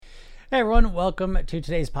Hey everyone, welcome to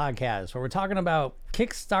today's podcast where we're talking about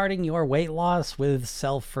kickstarting your weight loss with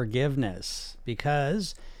self-forgiveness,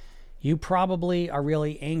 because you probably are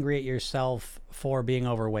really angry at yourself for being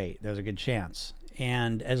overweight. There's a good chance.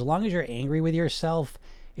 And as long as you're angry with yourself,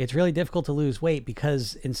 it's really difficult to lose weight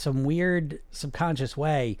because in some weird subconscious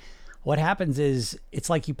way, what happens is it's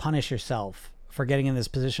like you punish yourself for getting in this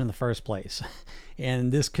position in the first place.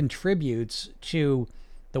 And this contributes to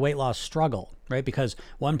the weight loss struggle, right? Because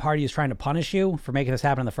one party is trying to punish you for making this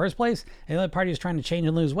happen in the first place, and the other party is trying to change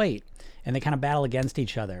and lose weight. And they kind of battle against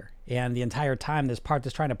each other. And the entire time, this part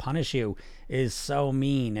that's trying to punish you is so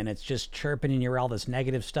mean, and it's just chirping in your ear all this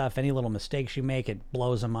negative stuff. Any little mistakes you make, it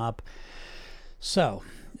blows them up. So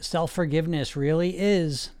self-forgiveness really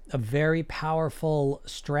is a very powerful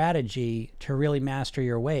strategy to really master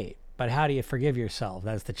your weight. But how do you forgive yourself?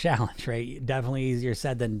 That's the challenge, right? Definitely easier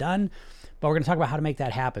said than done. But we're going to talk about how to make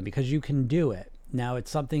that happen, because you can do it. Now, it's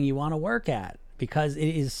something you want to work at because it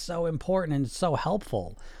is so important and so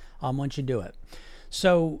helpful once you do it.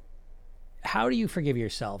 So how do you forgive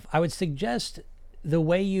yourself? I would suggest the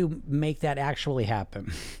way you make that actually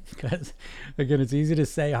happen, because, again, it's easy to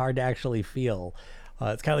say, hard to actually feel.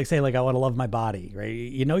 It's kind of like saying, I want to love my body, right?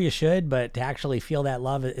 You know you should, but to actually feel that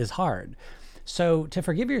love is hard. So to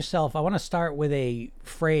forgive yourself, I want to start with a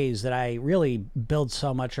phrase that I really build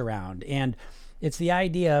so much around. And it's the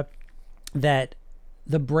idea that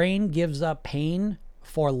the brain gives up pain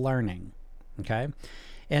for learning. Okay.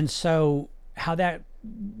 And so how that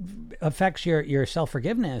affects your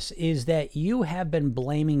self-forgiveness is that you have been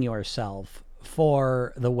blaming yourself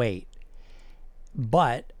for the weight.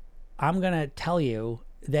 But I'm going to tell you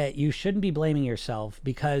that you shouldn't be blaming yourself,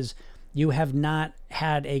 because you have not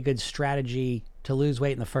had a good strategy to lose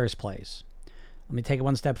weight in the first place. Let me take it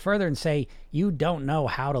one step further and say you don't know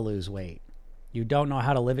how to lose weight. You don't know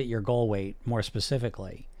how to live at your goal weight more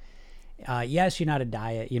specifically. Yes, you know how to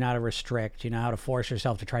diet, you know how to restrict, you know how to force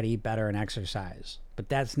yourself to try to eat better and exercise. But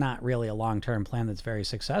that's not really a long-term plan that's very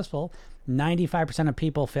successful. 95% of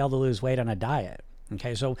people fail to lose weight on a diet.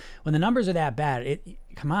 Okay, so when the numbers are that bad,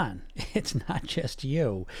 come on, it's not just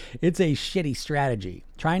you. It's a shitty strategy.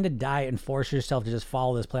 Trying to diet and force yourself to just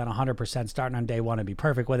follow this plan 100% starting on day one and be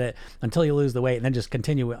perfect with it until you lose the weight and then just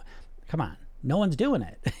continue. Come on, no one's doing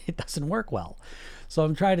it. It doesn't work well. So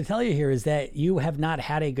I'm trying to tell you here is that you have not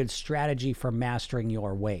had a good strategy for mastering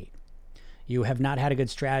your weight. You have not had a good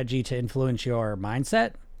strategy to influence your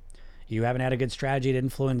mindset. You haven't had a good strategy to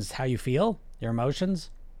influence how you feel, your emotions,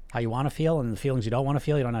 how you want to feel, and the feelings you don't want to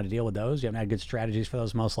feel. You don't know how to deal with those. You haven't had good strategies for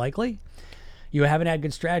those, most likely. You haven't had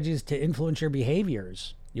good strategies to influence your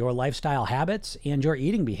behaviors, your lifestyle habits, and your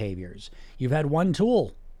eating behaviors. You've had one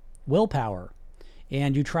tool, willpower,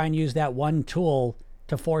 and you try and use that one tool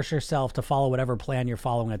to force yourself to follow whatever plan you're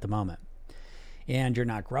following at the moment. And you're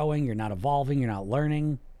not growing, you're not evolving, you're not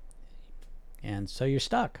learning, and so you're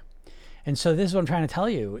stuck. And so this is what I'm trying to tell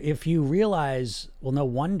you. If you realize, well, no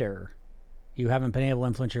wonder you haven't been able to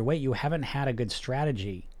influence your weight, you haven't had a good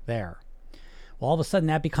strategy there. Well, all of a sudden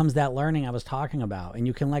that becomes that learning I was talking about, and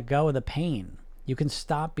you can let go of the pain. You can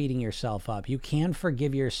stop beating yourself up. You can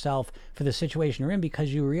forgive yourself for the situation you're in,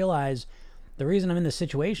 because you realize the reason I'm in this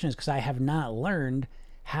situation is because I have not learned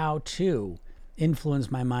how to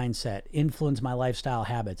influence my mindset, influence my lifestyle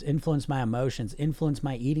habits, influence my emotions, influence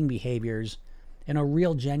my eating behaviors in a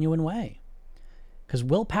real, genuine way. Because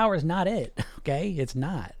willpower is not it, okay? It's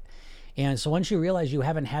not. And so once you realize you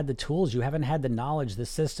haven't had the tools, you haven't had the knowledge, the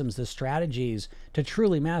systems, the strategies to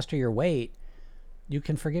truly master your weight, you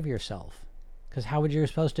can forgive yourself. Because how would you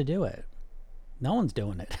supposed to do it? No one's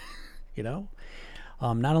doing it, you know?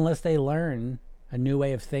 Not unless they learn a new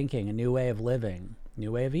way of thinking, a new way of living, a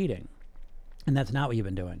new way of eating. And that's not what you've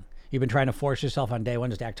been doing. You've been trying to force yourself on day one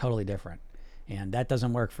just to act totally different. And that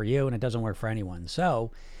doesn't work for you, and it doesn't work for anyone.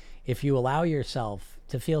 So if you allow yourself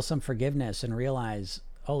to feel some forgiveness and realize,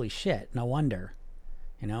 holy shit, no wonder.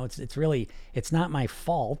 You know, it's not my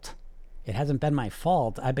fault. It hasn't been my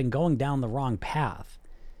fault. I've been going down the wrong path.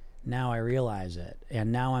 Now I realize it.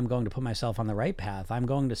 And now I'm going to put myself on the right path. I'm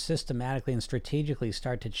going to systematically and strategically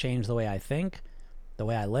start to change the way I think, the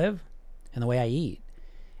way I live, and the way I eat.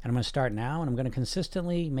 And I'm going to start now, and I'm going to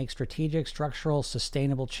consistently make strategic, structural,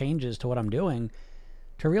 sustainable changes to what I'm doing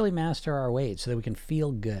to really master our weight so that we can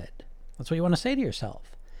feel good. That's what you want to say to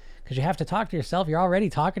yourself. Because you have to talk to yourself. You're already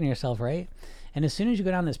talking to yourself, right? And as soon as you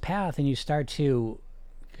go down this path and you start to,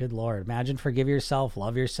 good Lord, imagine, forgive yourself,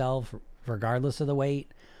 love yourself, regardless of the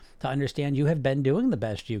weight, to understand you have been doing the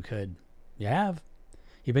best you could. You have.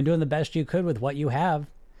 You've been doing the best you could with what you have.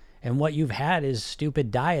 And what you've had is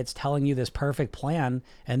stupid diets telling you this perfect plan,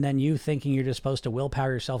 and then you thinking you're just supposed to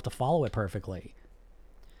willpower yourself to follow it perfectly.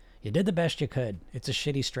 You did the best you could. It's a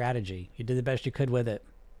shitty strategy. You did the best you could with it,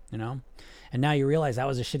 you know? And now you realize that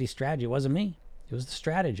was a shitty strategy. It wasn't me. It was the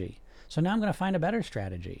strategy. So now I'm going to find a better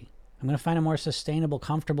strategy. I'm going to find a more sustainable,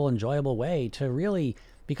 comfortable, enjoyable way to really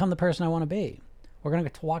become the person I want to be. We're going to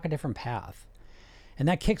get to walk a different path. And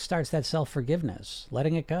that kickstarts that self-forgiveness,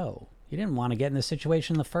 letting it go. You didn't want to get in this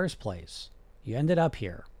situation in the first place. You ended up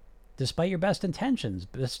here, despite your best intentions,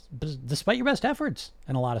 despite your best efforts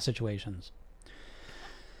in a lot of situations.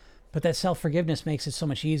 But that self-forgiveness makes it so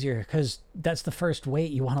much easier because that's the first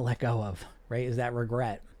weight you want to let go of, right? Is that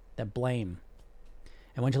regret, that blame.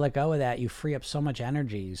 And once you let go of that, you free up so much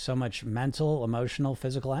energy, so much mental, emotional,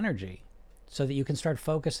 physical energy, so that you can start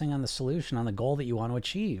focusing on the solution, on the goal that you want to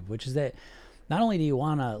achieve, which is that not only do you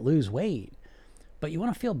want to lose weight, but you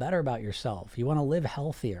want to feel better about yourself. You want to live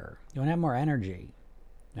healthier. You want to have more energy,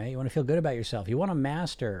 right? You want to feel good about yourself. You want to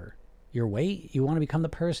master your weight. You want to become the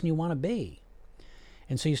person you want to be.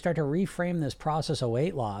 And so you start to reframe this process of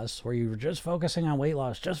weight loss where you're just focusing on weight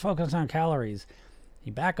loss, just focusing on calories.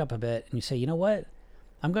 You back up a bit and you say, you know what?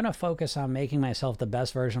 I'm going to focus on making myself the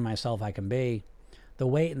best version of myself I can be. The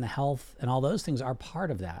weight and the health and all those things are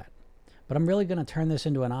part of that. But I'm really going to turn this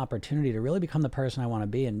into an opportunity to really become the person I want to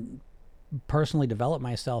be and personally develop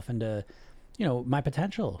myself into, my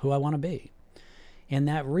potential, who I want to be. And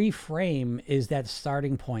that reframe is that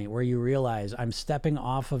starting point where you realize I'm stepping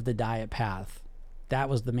off of the diet path. That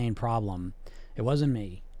was the main problem. It wasn't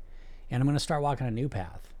me. And I'm going to start walking a new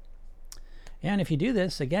path. And if you do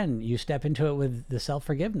this, again, you step into it with the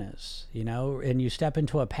self-forgiveness, and you step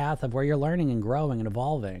into a path of where you're learning and growing and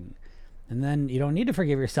evolving. And then you don't need to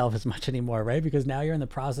forgive yourself as much anymore, right? Because now you're in the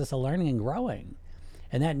process of learning and growing.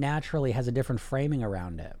 And that naturally has a different framing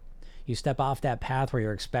around it. You step off that path where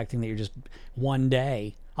you're expecting that you're just one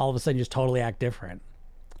day, all of a sudden you just totally act different.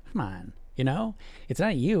 Come on, It's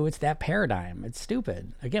not you, it's that paradigm. It's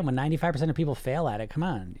stupid. Again, when 95% of people fail at it, come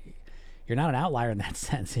on. You're not an outlier in that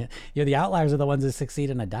sense. The outliers are the ones that succeed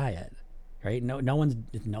in a diet, right? No,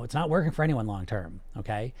 it's not working for anyone long term.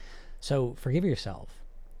 Okay. So forgive yourself,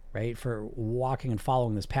 right? For walking and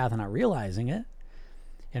following this path and not realizing it,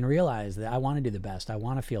 and realize that I want to do the best. I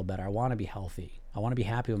want to feel better. I want to be healthy. I want to be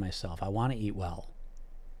happy with myself. I want to eat well,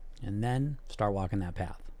 and then start walking that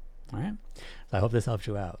path. All right. So I hope this helps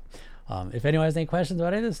you out. If anyone has any questions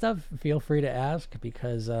about any of this stuff, feel free to ask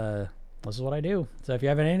because, this is what I do. So if you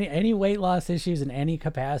have any weight loss issues in any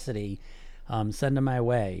capacity, send them my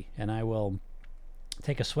way and I will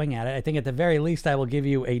take a swing at it. I think at the very least, I will give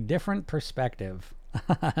you a different perspective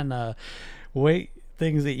on weight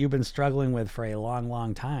things that you've been struggling with for a long,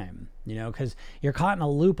 long time, because you're caught in a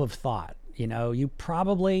loop of thought. You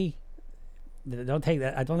probably, don't take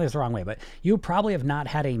that, I don't think it's the wrong way, but you probably have not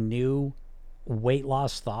had a new weight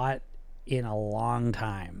loss thought in a long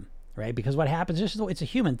time. Right? Because what happens, it's a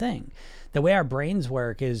human thing. The way our brains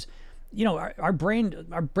work is, our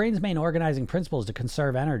brain's main organizing principle is to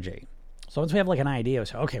conserve energy. So once we have like an idea, we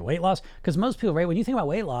say, okay, weight loss, because most people, right, when you think about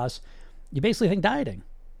weight loss, you basically think dieting,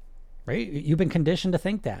 right? You've been conditioned to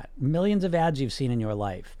think that. Millions of ads you've seen in your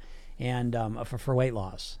life and for weight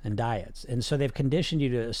loss and diets. And so they've conditioned you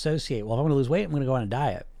to associate, well, if I want to lose weight, I'm going to go on a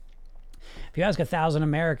diet. If you ask 1,000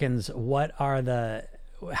 Americans,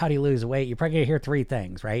 how do you lose weight? You're probably going to hear three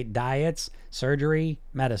things, right? Diets, surgery,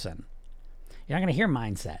 medicine. You're not going to hear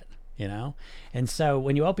mindset, And so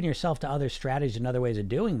when you open yourself to other strategies and other ways of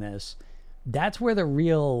doing this, that's where the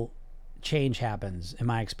real change happens in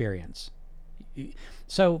my experience.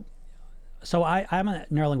 So I'm a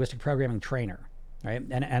neurolinguistic programming trainer, right?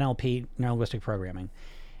 And NLP, neurolinguistic programming.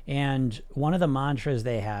 And one of the mantras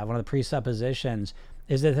they have, one of the presuppositions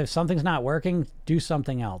is that if something's not working, do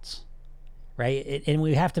something else. Right? And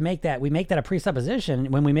we have to make that a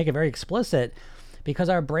presupposition when we make it very explicit because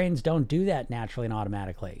our brains don't do that naturally and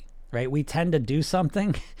automatically, right? We tend to do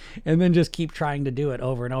something and then just keep trying to do it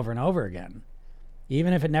over and over and over again,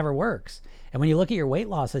 even if it never works. And when you look at your weight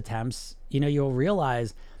loss attempts, you'll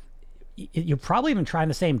realize you're probably even trying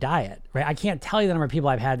the same diet, right? I can't tell you the number of people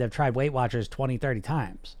I've had that have tried Weight Watchers 20, 30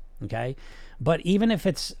 times, okay? But even if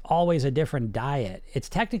it's always a different diet, it's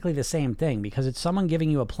technically the same thing because it's someone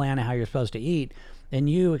giving you a plan of how you're supposed to eat and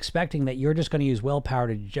you expecting that you're just going to use willpower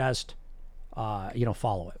to just,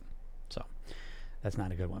 follow it. So that's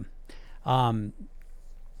not a good one.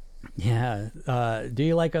 Do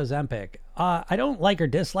you like Ozempic? I don't like or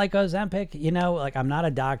dislike Ozempic. I'm not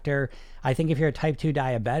a doctor. I think if you're a type 2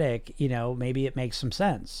 diabetic, maybe it makes some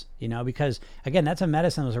sense, because again, that's a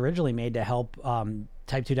medicine that was originally made to help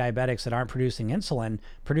type 2 diabetics that aren't producing insulin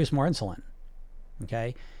produce more insulin.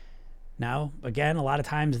 Okay. Now, again, a lot of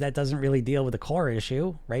times that doesn't really deal with the core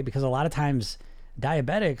issue, right? Because a lot of times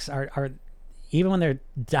diabetics are even when they're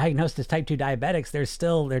diagnosed as type 2 diabetics,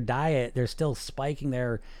 they're still spiking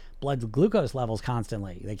their blood glucose levels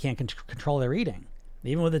constantly. They can't control their eating,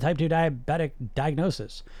 even with the type 2 diabetic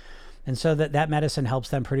diagnosis. And so that medicine helps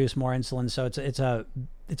them produce more insulin. So it's a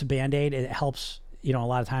Band-Aid. It helps, a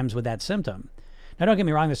lot of times with that symptom. Now, don't get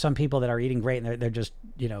me wrong. There's some people that are eating great and they're just,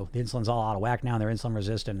 the insulin's all out of whack now and they're insulin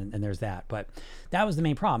resistant, and there's that. But that was the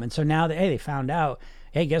main problem. And so now they found out,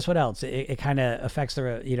 hey, guess what else? It kind of affects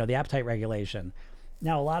the appetite regulation.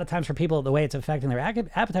 Now, a lot of times for people, the way it's affecting their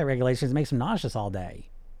appetite regulation is it makes them nauseous all day.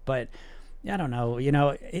 But I don't know,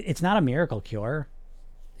 it's not a miracle cure,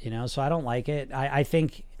 so I don't like it. I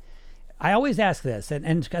think I always ask this,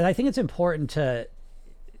 and because I think it's important to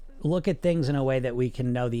look at things in a way that we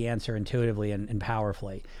can know the answer intuitively and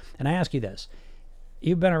powerfully. And I ask you this: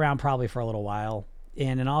 you've been around probably for a little while,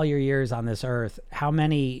 and in all your years on this earth, how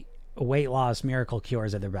many weight loss miracle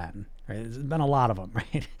cures have there been? Right? There's been a lot of them,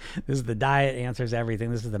 right? This is the diet answers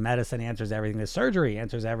everything. This is the medicine answers everything. The surgery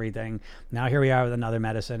answers everything. Now here we are with another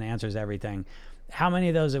medicine answers everything. How many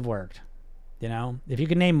of those have worked? If you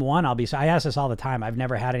can name one, I ask this all the time. I've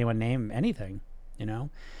never had anyone name anything,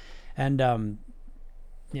 and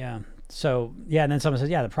yeah. So, yeah. And then someone says,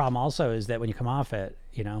 yeah, the problem also is that when you come off it,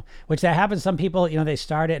 which that happens. Some people, they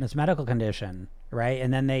start it and it's a medical condition, right?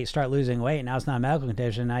 And then they start losing weight. Now it's not a medical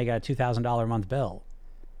condition. Now you got a $2,000 a month bill,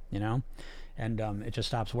 and it just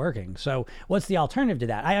stops working. So what's the alternative to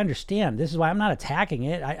that? I understand. This is why I'm not attacking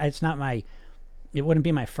it. It wouldn't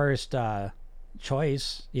be my first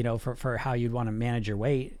choice, for how you'd want to manage your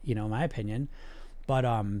weight, in my opinion. But,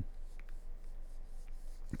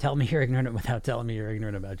 tell me you're ignorant without telling me you're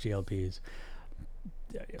ignorant about GLPs.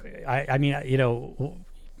 I mean,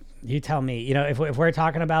 you tell me, if we're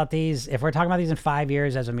talking about these, in 5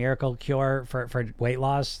 years as a miracle cure for weight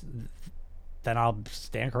loss, then I'll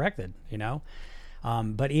stand corrected,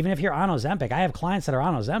 but even if you're on Ozempic, I have clients that are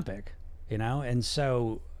on Ozempic, and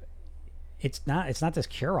so it's not this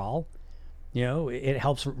cure all, it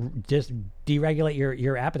helps just deregulate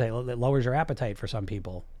your appetite. It lowers your appetite for some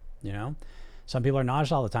people, Some people are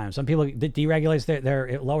nauseous all the time. Some people, it deregulates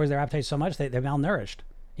it lowers their appetite so much they're malnourished,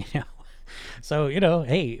 So,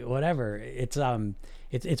 hey, whatever. It's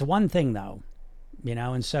one thing though,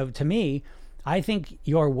 and so to me, I think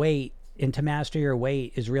your weight and to master your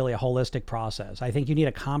weight is really a holistic process. I think you need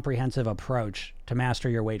a comprehensive approach to master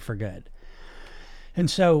your weight for good. And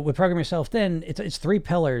so with Program Yourself Thin, it's 3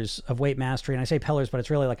 pillars of weight mastery. And I say pillars, but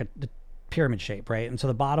it's really like a pyramid shape, right? And so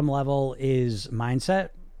the bottom level is mindset.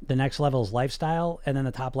 The next level is lifestyle, and then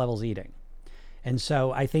the top level is eating. And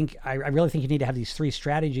so I really think you need to have these 3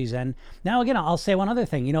 strategies in. Now, again, I'll say one other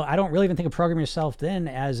thing. I don't really even think of Program Yourself Thin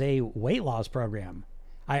as a weight loss program.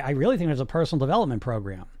 I really think it's a personal development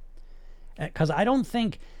program. Because I don't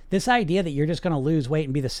think this idea that you're just going to lose weight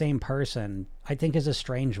and be the same person, I think is a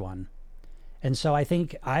strange one. And so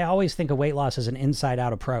I always think of weight loss as an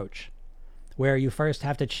inside-out approach, where you first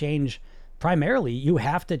have to change, primarily, you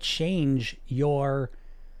have to change your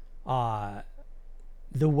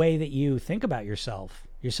the way that you think about yourself,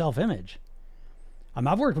 your self-image.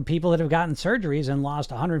 I've worked with people that have gotten surgeries and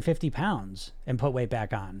lost 150 pounds and put weight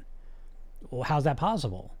back on. Well, how's that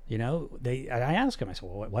possible? I ask them, I said,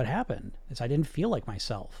 well, what happened? I didn't feel like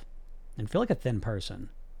myself. I didn't feel like a thin person.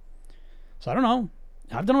 So I don't know.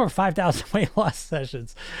 I've done over 5,000 weight loss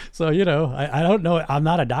sessions. So, I don't know. I'm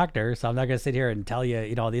not a doctor, so I'm not going to sit here and tell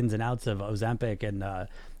you, all the ins and outs of Ozempic and,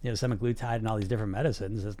 semaglutide and all these different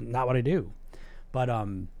medicines. That's not what I do. But, I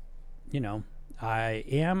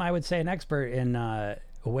would say, an expert in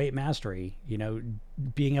weight mastery,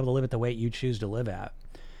 being able to live at the weight you choose to live at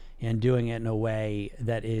and doing it in a way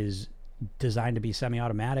that is designed to be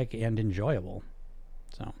semi-automatic and enjoyable.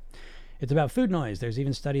 So it's about food noise. There's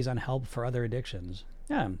even studies on help for other addictions.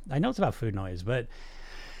 Yeah, I know it's about food noise, but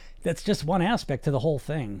that's just one aspect to the whole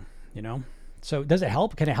thing, So does it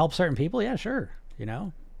help? Can it help certain people? Yeah, sure.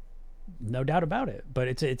 No doubt about it. But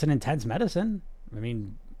it's an intense medicine. I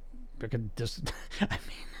mean, it could just,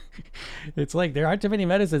 it's like there aren't too many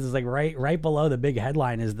medicines. It's like right below the big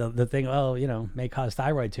headline is the thing, may cause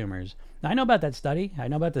thyroid tumors. Now, I know about that study. I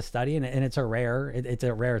know about the study, and it's a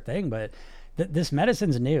rare thing, but this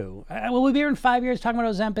medicine's new. Will we be here in 5 years talking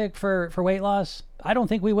about Ozempic for weight loss? I don't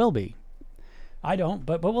think we will be. I don't,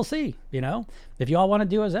 but we'll see. If you all want to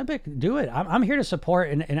do Ozempic, do it. I'm here to support,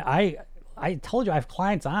 and I told you I have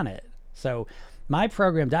clients on it. So my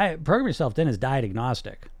program Yourself Thin is diet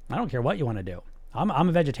agnostic. I don't care what you want to do. I'm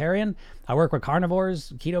a vegetarian. I work with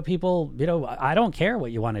carnivores, keto people. I don't care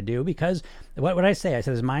what you want to do, because what I say? I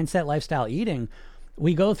said, there's mindset, lifestyle, eating.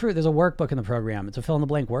 We go through, there's a workbook in the program. It's a fill in the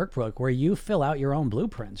blank workbook where you fill out your own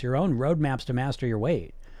blueprints, your own roadmaps to master your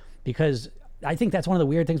weight. Because I think that's one of the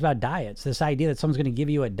weird things about diets, this idea that someone's going to give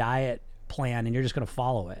you a diet plan and you're just going to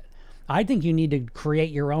follow it. I think you need to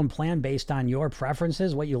create your own plan based on your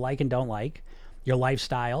preferences, what you like and don't like, your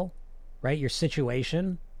lifestyle, right? Your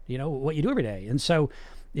situation, what you do every day. And so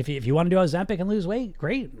if you want to do Ozempic and lose weight,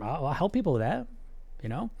 great. I'll help people with that.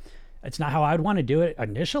 It's not how I'd want to do it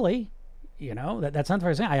initially. That's not the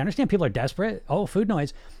first thing. I understand people are desperate. Oh, food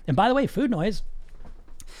noise. And by the way, food noise,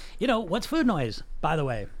 what's food noise, by the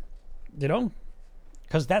way?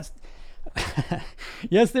 Because that's,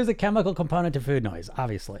 yes, there's a chemical component to food noise,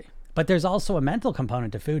 obviously, but there's also a mental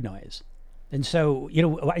component to food noise. And so,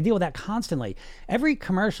 I deal with that constantly. Every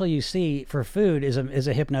commercial you see for food is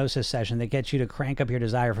a hypnosis session that gets you to crank up your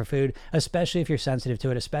desire for food, especially if you're sensitive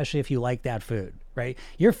to it, especially if you like that food, right?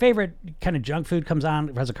 Your favorite kind of junk food comes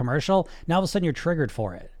on as a commercial. Now all of a sudden you're triggered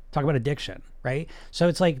for it. Talk about addiction, right? So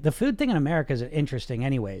it's like the food thing in America is interesting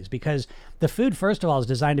anyways, because the food, first of all, is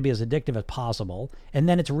designed to be as addictive as possible. And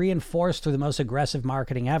then it's reinforced through the most aggressive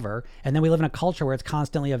marketing ever. And then we live in a culture where it's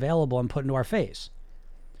constantly available and put into our face.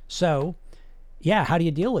 So yeah, how do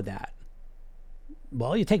you deal with that?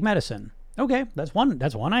 Well, you take medicine. Okay, that's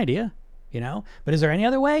one idea, But is there any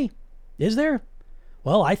other way? Is there?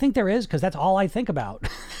 Well, I think there is, because that's all I think about.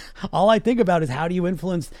 All I think about is how do you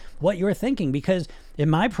influence what you're thinking? Because in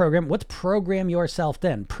my program, what's program yourself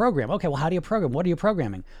then? Program. Okay, well, how do you program? What are you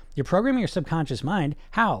programming? You're programming your subconscious mind.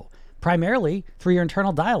 How? Primarily through your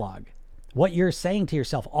internal dialogue. What you're saying to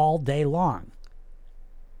yourself all day long.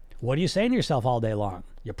 What are you saying to yourself all day long?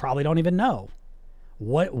 You probably don't even know.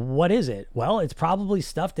 What is it? Well, it's probably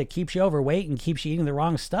stuff that keeps you overweight and keeps you eating the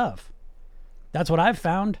wrong stuff. That's what I've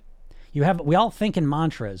found. We all think in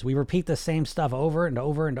mantras. We repeat the same stuff over and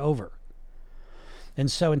over and over. And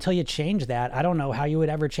so until you change that, I don't know how you would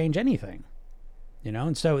ever change anything.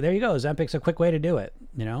 And so there you go. Ozempic's a quick way to do it.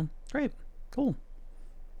 Great. Cool.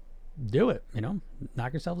 Do it.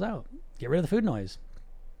 Knock yourselves out. Get rid of the food noise.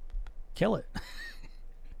 Kill it.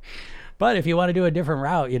 But if you want to do a different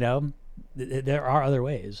route, there are other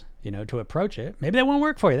ways, to approach it. Maybe that won't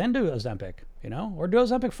work for you. Then do Ozempic, or do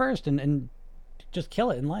Ozempic first and just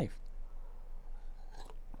kill it in life.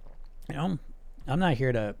 I'm not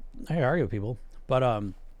here to argue with people, but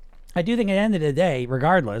I do think at the end of the day,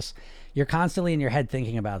 regardless, you're constantly in your head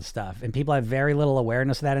thinking about stuff, and people have very little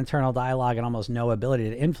awareness of that internal dialogue and almost no ability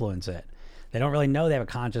to influence it. They don't really know they have a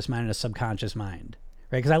conscious mind and a subconscious mind.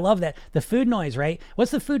 Right? Because I love that. The food noise, right?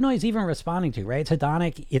 What's the food noise even responding to, right? It's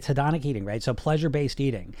hedonic eating, right? So pleasure-based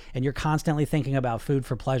eating. And you're constantly thinking about food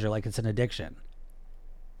for pleasure like it's an addiction,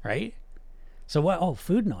 right? So what? Oh,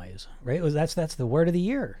 food noise, right? That's the word of the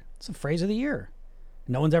year. It's the phrase of the year.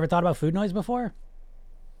 No one's ever thought about food noise before?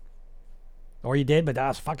 Or you did, but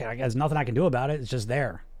fuck it. There's nothing I can do about it. It's just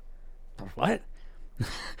there. What?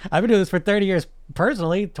 I've been doing this for 30 years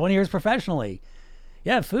personally, 20 years professionally.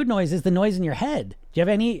 Yeah, food noise is the noise in your head. Do you have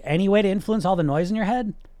any way to influence all the noise in your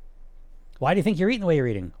head? Why do you think you're eating the way you're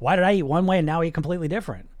eating? Why did I eat one way and now eat completely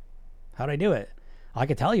different? How did I do it? I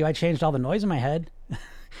could tell you I changed all the noise in my head.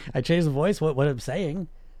 I changed the voice, what I'm saying.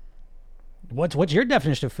 What's your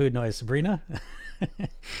definition of food noise, Sabrina?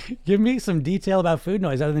 Give me some detail about food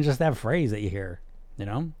noise other than just that phrase that you hear.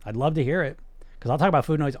 I'd love to hear it, because I'll talk about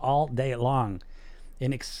food noise all day long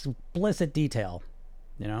in explicit detail.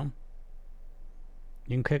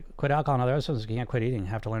 You can quit alcohol and other substances. You can't quit eating. You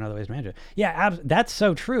have to learn other ways to manage it. Yeah, that's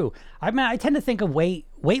so true. I tend to think of weight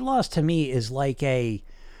loss to me is like a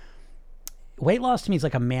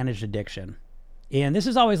managed addiction. And this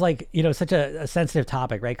is always like, such a sensitive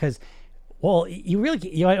topic, right? Because, well,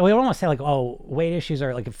 we almost say like, oh, weight issues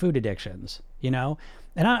are like food addictions, And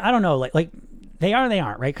I don't know, like they are and they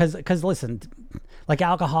aren't, right? Because listen, like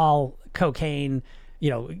alcohol, cocaine,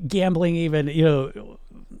 gambling even,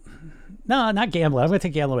 no, not gambling. I'm going to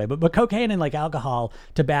take gambling away. But cocaine and like alcohol,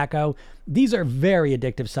 tobacco, these are very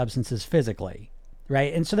addictive substances physically,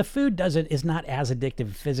 right? And so the food is not as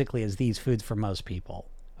addictive physically as these foods for most people,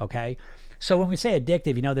 okay? So when we say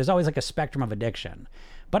addictive, there's always like a spectrum of addiction.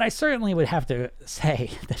 But I certainly would have to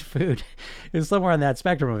say that food is somewhere on that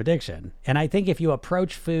spectrum of addiction. And I think if you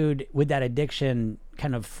approach food with that addiction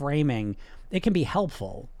kind of framing, it can be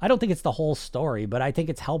helpful. I don't think it's the whole story, but I think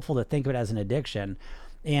it's helpful to think of it as an addiction.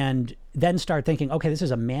 And then start thinking, okay, this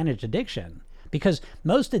is a managed addiction, because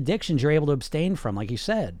most addictions you're able to abstain from, like you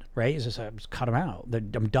said, right? It's just cut them out.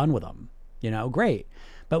 I'm done with them, great.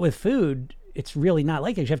 But with food, it's really not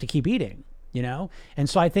like that. You have to keep eating, And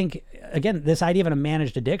so I think, again, this idea of a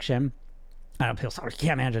managed addiction, I don't feel sorry, you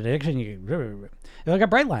can't manage addiction. You look at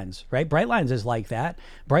Bright Lines, right? Bright Lines is like that.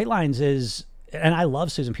 Bright Lines is, and I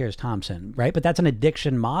love Susan Pierce Thompson, right? But that's an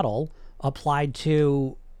addiction model applied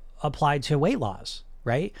to weight loss.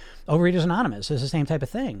 right? Overeaters Anonymous is the same type of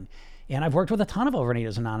thing. And I've worked with a ton of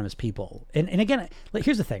Overeaters Anonymous people. And again,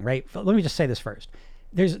 here's the thing, right? Let me just say this first.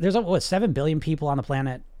 There's what, 7 billion people on the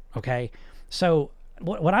planet, okay? So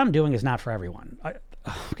what I'm doing is not for everyone,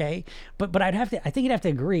 okay? But I think you'd have to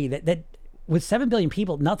agree that with 7 billion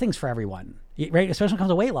people, nothing's for everyone, right? Especially when it comes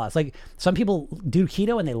to weight loss. Like some people do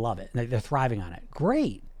keto and they love it and they're thriving on it.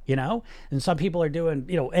 Great, and some people are doing,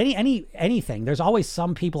 anything. There's always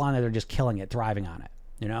some people on there that are just killing it, thriving on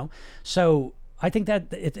it, So I think that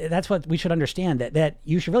that's what we should understand, that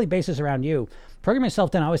you should really base this around you. Program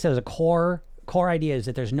yourself then, I always say, as a core idea is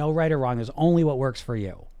that there's no right or wrong. There's only what works for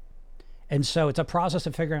you. And so it's a process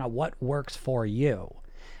of figuring out what works for you.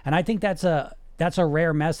 And I think that's a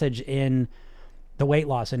rare message in the weight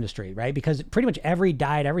loss industry, right? Because pretty much every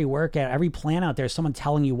diet, every workout, every plan out there is someone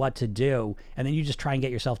telling you what to do, and then you just try and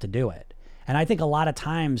get yourself to do it. And I think a lot of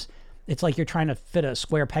times it's like you're trying to fit a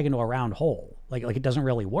square peg into a round hole. Like it doesn't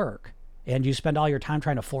really work. And you spend all your time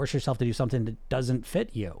trying to force yourself to do something that doesn't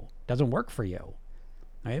fit you, doesn't work for you,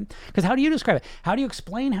 right? Because how do you describe it? How do you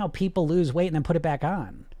explain how people lose weight and then put it back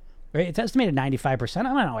on? Right? It's estimated 95%. I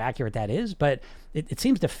don't know how accurate that is, but it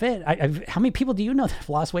seems to fit. How many people do you know that have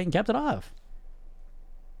lost weight and kept it off?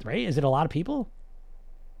 Right? Is it a lot of people?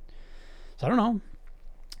 So I don't know.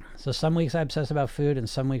 So some weeks I obsess about food and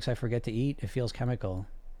some weeks I forget to eat. It feels chemical.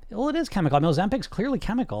 Well, it is chemical. I mean, Ozempic's clearly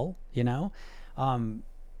chemical,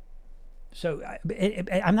 So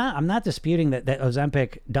I'm not disputing that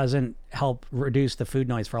Ozempic doesn't help reduce the food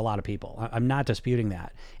noise for a lot of people. I'm not disputing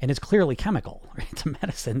that. And it's clearly chemical, right? It's a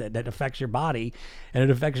medicine that affects your body and it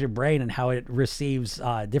affects your brain and how it receives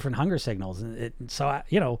different hunger signals. And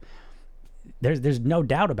there's no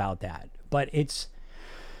doubt about that. But it's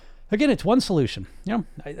one solution.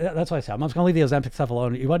 That's what I say. I'm just going to leave the Ozempic stuff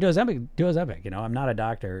alone. You want to do Ozempic? Do Ozempic. I'm not a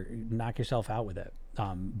doctor. Knock yourself out with it.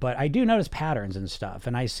 But I do notice patterns and stuff.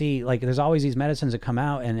 And I see, like, there's always these medicines that come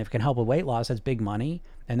out, and if it can help with weight loss, that's big money.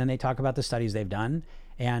 And then they talk about the studies they've done.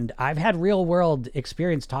 And I've had real world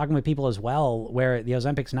experience talking with people as well, where the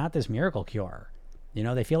Ozempic's not this miracle cure.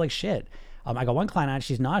 They feel like shit. I got one client on,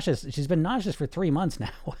 she's nauseous. She's been nauseous for 3 months now.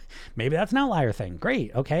 Maybe that's an outlier thing.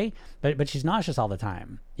 Great. Okay. But she's nauseous all the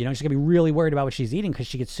time. She's going to be really worried about what she's eating because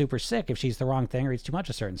she gets super sick if she eats the wrong thing or eats too much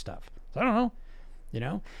of certain stuff. So I don't know.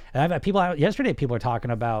 And I've had people out yesterday, people are talking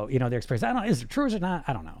about, their experience. I don't know, is it true or is it not?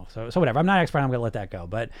 I don't know. So whatever. I'm not an expert. I'm going to let that go.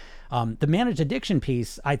 But the managed addiction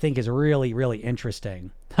piece, I think, is really, really interesting.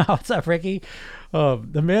 What's up, Ricky?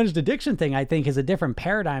 The managed addiction thing, I think, is a different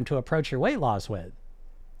paradigm to approach your weight loss with.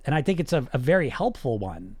 And I think it's a very helpful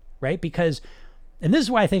one, right? Because, and this is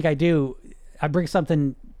why I think I bring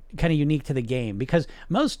something kind of unique to the game, because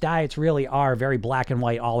most diets really are very black and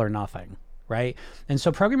white, all or nothing, right? And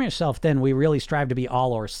so program yourself, then we really strive to be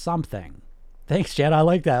all or something. Thanks, Chad. I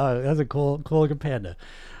like that. Oh, that's a cool looking panda.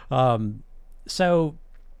 So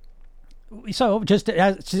just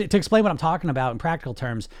to explain what I'm talking about in practical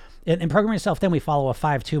terms, in program yourself, then we follow a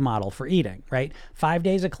 5-2 model for eating, right? 5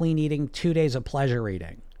 days of clean eating, 2 days of pleasure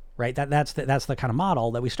eating, right? That's the kind of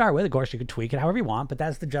model that we start with. Of course, you could tweak it however you want, but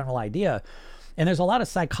that's the general idea. And there's a lot of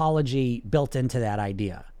psychology built into that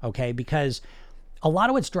idea, okay? Because a lot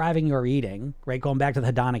of what's driving your eating, right, going back to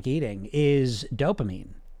the hedonic eating, is dopamine,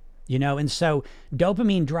 and so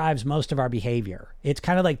dopamine drives most of our behavior. It's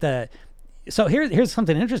kind of like so here's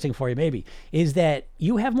something interesting for you, maybe, is that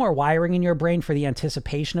you have more wiring in your brain for the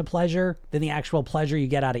anticipation of pleasure than the actual pleasure you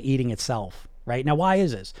get out of eating itself, right? Now, why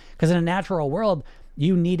is this? Because in a natural world,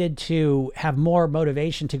 you needed to have more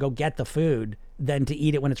motivation to go get the food than to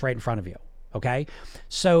eat it when it's right in front of you, okay?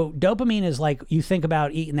 So dopamine is like, you think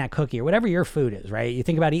about eating that cookie or whatever your food is, right? You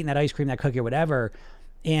think about eating that ice cream, that cookie or whatever,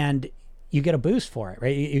 and you get a boost for it,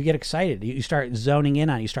 right? You get excited. You start zoning in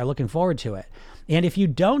on it. You start looking forward to it. And if you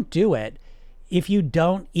don't do it, if you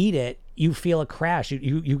don't eat it, you feel a crash.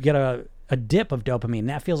 You get a dip of dopamine.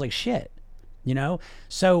 That feels like shit,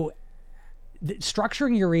 So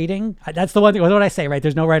structuring your eating, that's the one thing, what I say, right?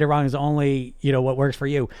 There's no right or wrong. There's only, what works for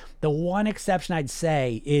you. The one exception I'd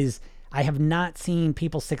say is I have not seen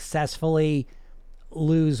people successfully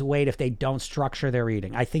lose weight if they don't structure their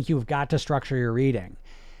eating. I think you've got to structure your eating.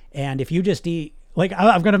 And if you just eat, like,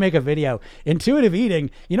 I'm going to make a video, intuitive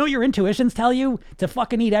eating, your intuitions tell you to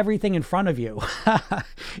fucking eat everything in front of you.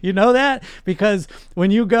 You know that? Because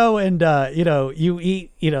when you go and, you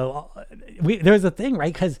eat, there's a thing,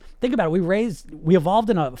 right? Because think about it. We evolved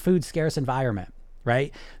in a food scarce environment,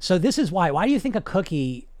 right? So this is why do you think a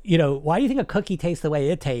cookie, why do you think a cookie tastes the way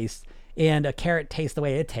it tastes and a carrot tastes the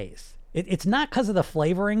way it tastes? It's not because of the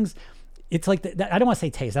flavorings. It's like, I don't want to say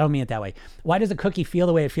taste. I don't mean it that way. Why does a cookie feel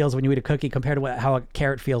the way it feels when you eat a cookie compared to how a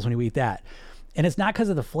carrot feels when you eat that? And it's not because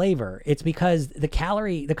of the flavor. It's because the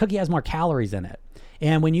cookie has more calories in it.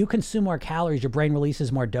 And when you consume more calories, your brain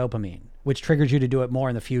releases more dopamine, which triggers you to do it more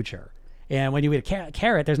in the future. And when you eat a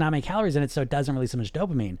carrot, there's not many calories in it, so it doesn't release so much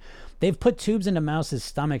dopamine. They've put tubes into mouses'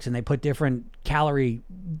 stomachs, and they put different calorie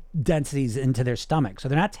densities into their stomach. So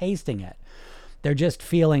they're not tasting it. They're just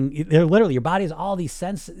feeling, they're literally, your body has all these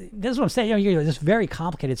senses. This is what I'm saying. You're this very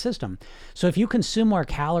complicated system. So if you consume more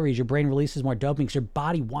calories, your brain releases more dopamine because your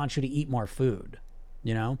body wants you to eat more food,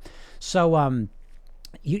 So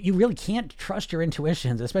you really can't trust your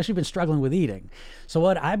intuitions, especially if you've been struggling with eating. So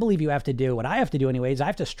what I believe you have to do, what I have to do anyways, I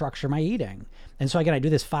have to structure my eating. And so again, I do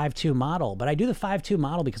this 5-2 model, but I do the 5-2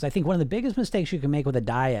 model because I think one of the biggest mistakes you can make with a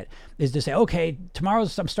diet is to say, okay,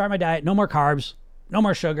 I'm starting my diet, no more carbs, no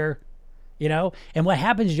more sugar, and what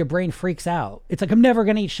happens is your brain freaks out. It's like, I'm never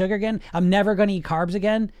going to eat sugar again. I'm never going to eat carbs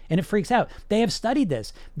again. And it freaks out. They have studied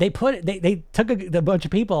this. They took a bunch of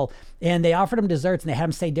people and they offered them desserts and they had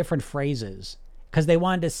them say different phrases because they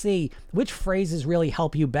wanted to see which phrases really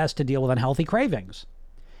help you best to deal with unhealthy cravings.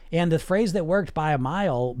 And the phrase that worked by a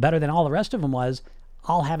mile better than all the rest of them was,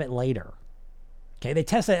 I'll have it later. Okay. They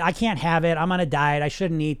tested, I can't have it. I'm on a diet. I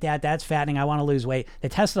shouldn't eat that. That's fattening. I want to lose weight. They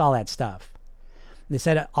tested all that stuff. They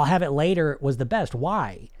said, I'll have it later was the best.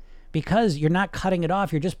 Why? Because you're not cutting it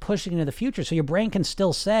off. You're just pushing into the future. So your brain can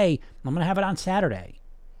still say, I'm going to have it on Saturday.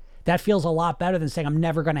 That feels a lot better than saying, I'm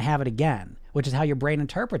never going to have it again, which is how your brain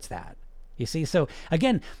interprets that. You see? So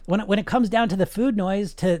again, when it comes down to the food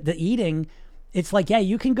noise, to the eating, it's like, yeah,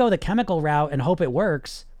 you can go the chemical route and hope it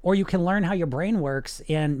works, or you can learn how your brain works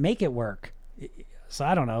and make it work. So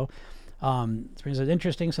I don't know. It's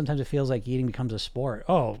interesting. Sometimes it feels like eating becomes a sport.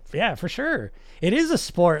 Oh yeah, for sure. It is a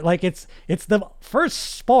sport. Like it's the first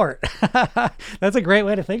sport. That's a great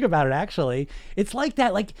way to think about it. Actually, it's like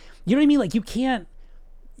that. Like, you know what I mean? Like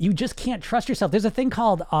you just can't trust yourself. There's a thing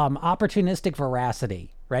called opportunistic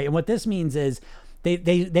veracity, right? And what this means is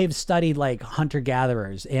they've studied like hunter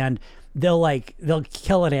gatherers, and they'll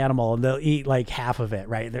kill an animal and they'll eat like half of it,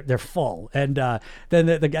 right? They're full. And then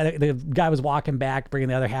the guy was walking back, bringing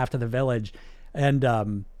the other half to the village,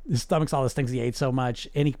 and his stomach's all those things he ate so much,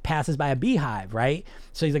 and he passes by a beehive, right?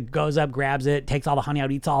 So he like goes up, grabs it, takes all the honey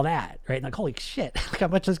out, eats all that, right? And like, holy shit, look how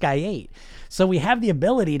much this guy ate. So we have the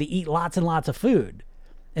ability to eat lots and lots of food.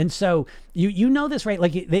 And so you know this, right?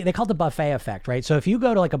 Like they call it the buffet effect, right? So if you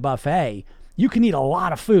go to like a buffet, you can eat a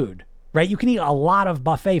lot of food, right? You can eat a lot of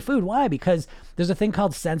buffet food. Why? Because there's a thing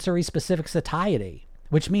called sensory specific satiety,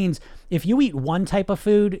 which means if you eat one type of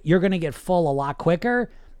food, you're going to get full a lot quicker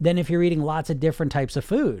than if you're eating lots of different types of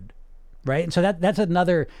food, right? And so that's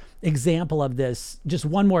another example of this, just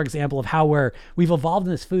one more example of how we've evolved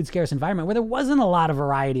in this food scarce environment where there wasn't a lot of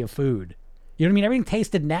variety of food. You know what I mean? Everything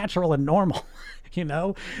tasted natural and normal,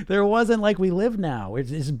 There wasn't like we live now.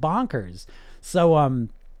 It's bonkers. So,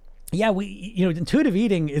 yeah, intuitive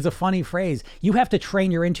eating is a funny phrase. You have to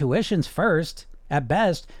train your intuitions first, at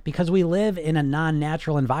best, because we live in a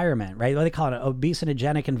non-natural environment, right? What they call it, an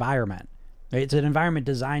obesogenic environment. Right? It's an environment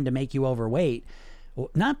designed to make you overweight,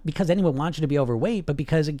 not because anyone wants you to be overweight, but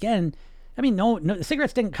because, again, I mean, no,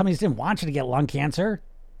 companies didn't want you to get lung cancer.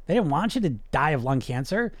 They didn't want you to die of lung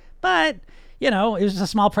cancer, but it was just a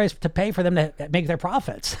small price to pay for them to make their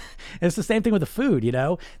profits. It's the same thing with the food,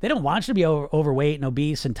 They don't want you to be overweight and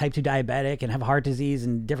obese and type 2 diabetic and have heart disease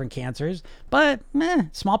and different cancers, but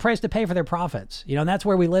small price to pay for their profits, and that's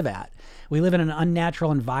where we live at. We live in an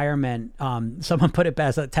unnatural environment. Someone put it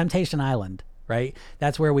best, a temptation island, right?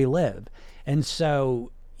 That's where we live. And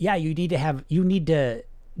so, yeah, you need to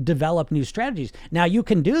develop new strategies. Now you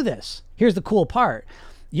can do this. Here's the cool part.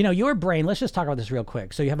 Your brain, let's just talk about this real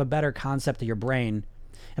quick so you have a better concept of your brain.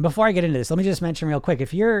 And before I get into this, let me just mention real quick,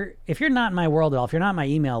 if you're not in my world at all, if you're not on my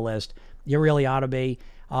email list, you really ought to be.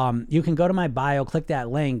 You can go to my bio, click that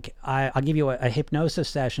link. I'll give you a hypnosis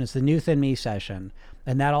session. It's the New Thin Me session,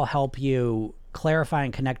 and that'll help you clarify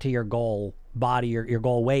and connect to your goal body, your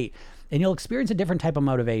goal weight. And you'll experience a different type of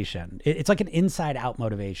motivation. It's like an inside out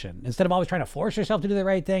motivation. Instead of always trying to force yourself to do the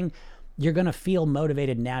right thing, you're going to feel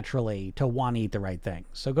motivated naturally to want to eat the right thing.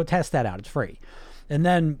 So go test that out. It's free. And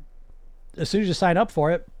then as soon as you sign up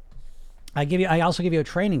for it, I also give you a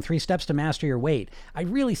training, 3 steps to master your weight. I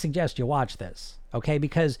really suggest you watch this, okay?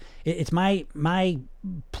 Because it's my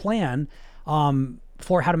plan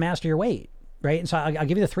for how to master your weight, right? And so I'll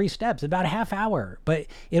give you the 3 steps, about a half hour, but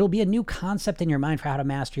it'll be a new concept in your mind for how to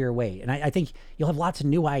master your weight. And I think you'll have lots of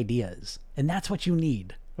new ideas, and that's what you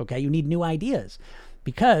need, okay? You need new ideas.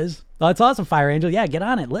 Because, well, it's awesome, Fire Angel. Yeah, get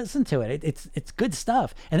on it. Listen to it. It's good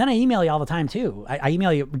stuff. And then I email you all the time too. I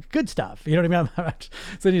email you good stuff. You know what I mean? I'm not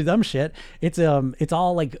sending you dumb shit. It's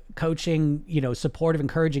all like coaching, supportive,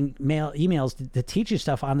 encouraging emails to teach you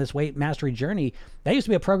stuff on this weight mastery journey. That used to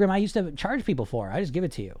be a program I used to charge people for. I just give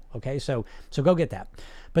it to you. Okay, so go get that.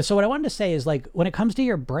 But so what I wanted to say is, like, when it comes to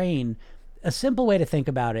your brain, a simple way to think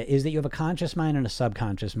about it is that you have a conscious mind and a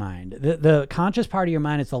subconscious mind. The conscious part of your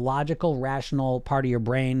mind is the logical, rational part of your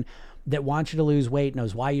brain that wants you to lose weight,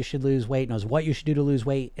 knows why you should lose weight, knows what you should do to lose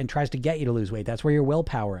weight, and tries to get you to lose weight. That's where your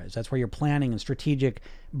willpower is. That's where your planning and strategic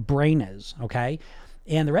brain is, okay?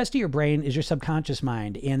 And the rest of your brain is your subconscious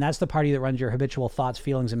mind, and that's the part of you that runs your habitual thoughts,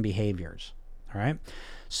 feelings, and behaviors, all right?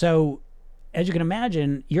 So as you can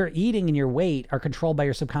imagine, your eating and your weight are controlled by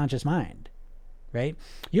your subconscious mind. Right?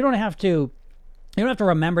 You don't have to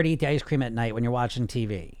remember to eat the ice cream at night when you're watching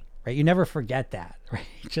TV, right? You never forget that, right?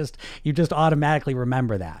 You just automatically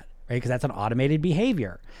remember that, right? Because that's an automated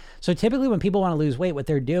behavior. So typically when people want to lose weight, what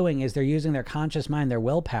they're doing is they're using their conscious mind, their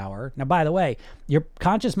willpower. Now, by the way, your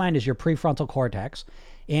conscious mind is your prefrontal cortex,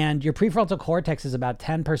 and your prefrontal cortex is about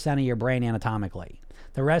 10% of your brain anatomically.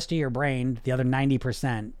 The rest of your brain, the other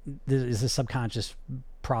 90%, is the subconscious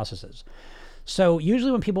processes. So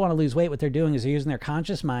usually when people want to lose weight, what they're doing is they're using their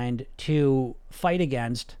conscious mind to fight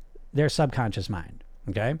against their subconscious mind.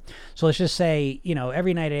 Okay. So let's just say,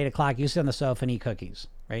 every night at 8 o'clock, you sit on the sofa and eat cookies,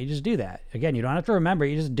 right? You just do that. Again, you don't have to remember,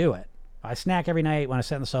 you just do it. I snack every night when I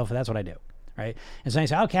sit on the sofa. That's what I do. Right. And so you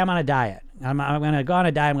say, okay, I'm on a diet. I'm going to go on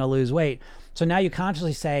a diet. I'm going to lose weight. So now you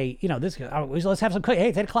consciously say, let's have some cookies. Hey,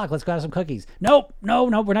 it's 8 o'clock. Let's go have some cookies. Nope. No,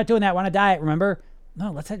 we're not doing that. We're on a diet. Remember?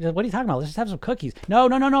 No, what are you talking about? Let's just have some cookies. No,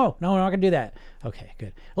 we're not going to do that. Okay,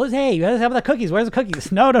 good. Well, hey, let's have the cookies. Where's the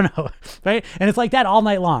cookies? No. Right? And it's like that all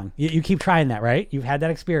night long. You keep trying that, right? You've had that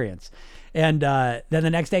experience. And then the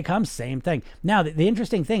next day comes, same thing. Now, the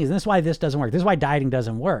interesting thing is, and this is why this doesn't work. This is why dieting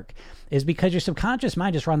doesn't work, is because your subconscious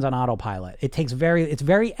mind just runs on autopilot. It's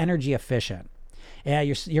very energy efficient. Yeah,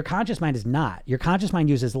 your conscious mind is not. Your conscious mind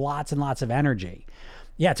uses lots and lots of energy.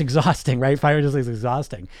 Yeah, it's exhausting, right? Fire just is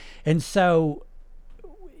exhausting. And so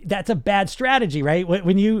that's a bad strategy, right?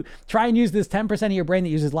 When you try and use this 10% of your brain that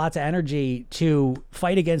uses lots of energy to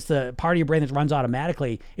fight against the part of your brain that runs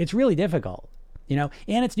automatically, it's really difficult, and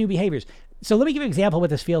it's new behaviors. So let me give you an example of what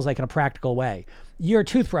this feels like in a practical way. Your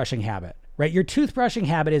toothbrushing habit, right? Your toothbrushing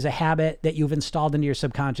habit is a habit that you've installed into your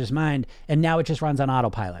subconscious mind, and now it just runs on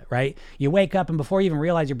autopilot, right? You wake up, and before you even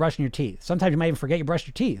realize you're brushing your teeth, sometimes you might even forget you brushed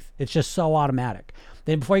your teeth. It's just so automatic.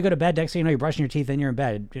 Then before you go to bed, next thing you know, you're brushing your teeth, then you're in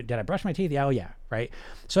bed. Did I brush my teeth? Yeah, oh yeah, right?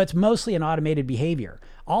 So it's mostly an automated behavior.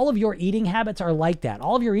 All of your eating habits are like that.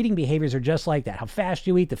 All of your eating behaviors are just like that. How fast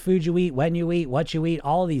you eat, the food you eat, when you eat, what you eat,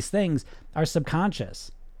 all of these things are subconscious,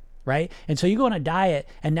 right? And so you go on a diet,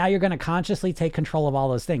 and now you're going to consciously take control of all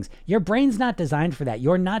those things. Your brain's not designed for that.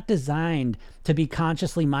 You're not designed to be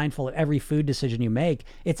consciously mindful of every food decision you make.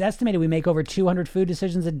 It's estimated we make over 200 food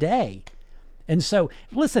decisions a day. And so,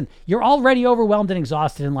 listen, you're already overwhelmed and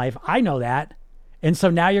exhausted in life. I know that. And so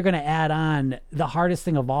now you're going to add on the hardest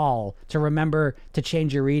thing of all, to remember to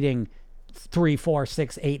change your eating 3, 4,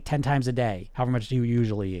 6, 8, 10 times a day. However much do you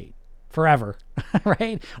usually eat? Forever,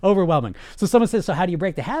 right? Overwhelming. So someone says, so how do you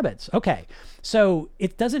break the habits? Okay. So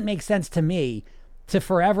it doesn't make sense to me to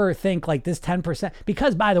forever think like this 10%,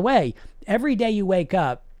 because by the way, every day you wake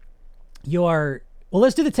up,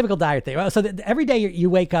 let's do the typical diet thing. So every day you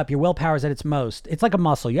wake up, your willpower is at its most. It's like a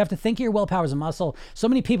muscle. You have to think of your willpower as a muscle. So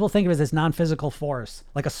many people think of it as this non-physical force,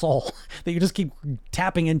 like a soul that you just keep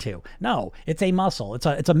tapping into. No, it's a muscle. It's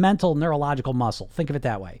a mental, neurological muscle. Think of it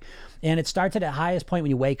that way. And it starts at the highest point when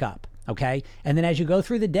you wake up. Okay. And then as you go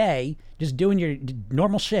through the day, just doing your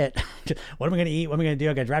normal shit. What am I going to eat? What am I going to do?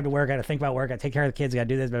 I got to drive to work. I got to think about work. I got to take care of the kids. I got to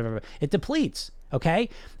do this. Blah, blah, blah. It depletes. Okay.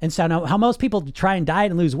 And so now how most people try and diet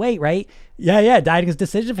and lose weight, right? Yeah. Dieting is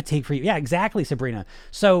decision fatigue for you. Yeah, exactly, Sabrina.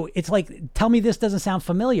 So it's like, tell me this doesn't sound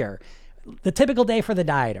familiar. The typical day for the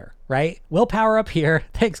dieter, right? Willpower up here.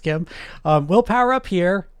 Thanks, Kim. Willpower up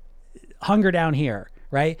here, hunger down here.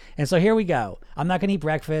 Right? And so here we go. I'm not going to eat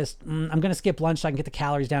breakfast. I'm going to skip lunch so I can get the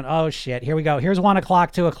calories down. Oh shit. Here we go. Here's 1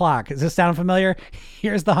 o'clock, 2 o'clock. Does this sound familiar?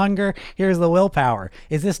 Here's the hunger. Here's the willpower.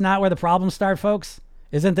 Is this not where the problems start, folks?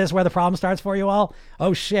 Isn't this where the problem starts for you all?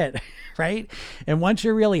 Oh shit. Right? And once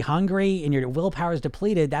you're really hungry and your willpower is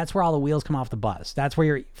depleted, that's where all the wheels come off the bus. That's where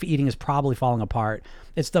your eating is probably falling apart.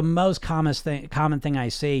 It's the most common thing I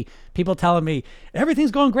see. People telling me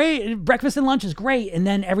everything's going great. Breakfast and lunch is great. And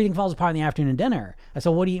then everything falls apart in the afternoon and dinner. I said,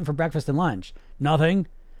 what are you eating for breakfast and lunch? Nothing.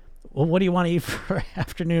 Well, what do you want to eat for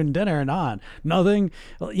afternoon and dinner and on? Nothing.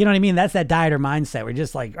 Well, you know what I mean? That's that dieter mindset. We're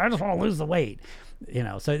just like, I just want to lose the weight.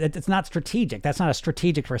 So it's not strategic. That's not a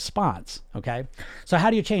strategic response. Okay. So how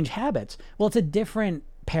do you change habits? Well, it's a different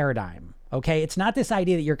paradigm. Okay. It's not this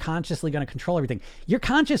idea that you're consciously going to control everything. Your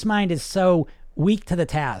conscious mind is so weak to the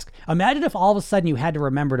task. Imagine if all of a sudden you had to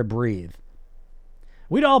remember to breathe.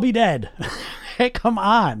 We'd all be dead. Hey, come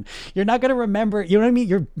on. You're not going to remember. You know what I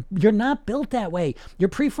mean? You're not built that way. Your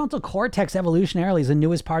prefrontal cortex evolutionarily is the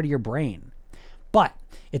newest part of your brain. But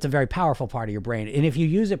it's a very powerful part of your brain. And if you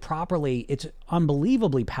use it properly, it's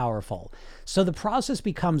unbelievably powerful. So the process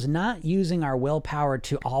becomes not using our willpower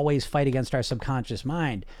to always fight against our subconscious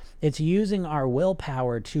mind. It's using our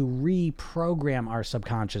willpower to reprogram our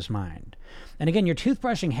subconscious mind. And again, your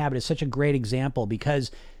toothbrushing habit is such a great example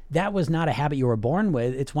because that was not a habit you were born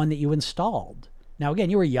with. It's one that you installed. Now, again,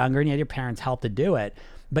 you were younger and you had your parents help to do it,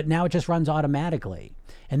 but now it just runs automatically.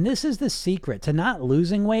 And this is the secret to not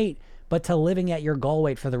losing weight, but to living at your goal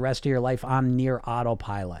weight for the rest of your life on near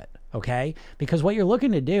autopilot, okay? Because what you're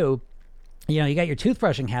looking to do, you got your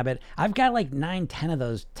toothbrushing habit. I've got like 9, 10 of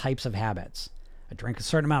those types of habits. I drink a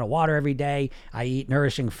certain amount of water every day. I eat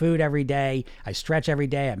nourishing food every day. I stretch every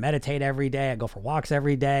day. I meditate every day. I go for walks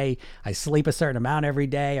every day. I sleep a certain amount every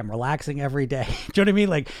day. I'm relaxing every day. Do you know what I mean?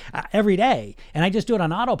 Like every day. And I just do it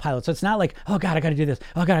on autopilot. So it's not like, oh God, I got to do this.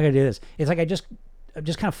 Oh God, I got to do this. It's like I'm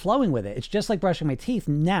just kind of flowing with it. It's just like brushing my teeth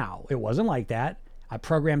now. It wasn't like that. I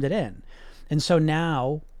programmed it in. And so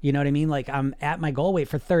now, you know what I mean? Like I'm at my goal weight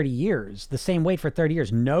for 30 years, the same weight for 30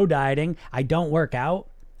 years, no dieting. I don't work out.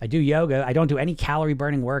 I do yoga. I don't do any calorie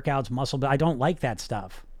burning workouts, but I don't like that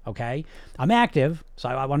stuff. Okay. I'm active. So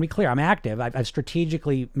I want to be clear. I'm active. I've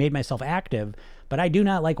strategically made myself active, but I do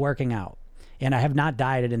not like working out. And I have not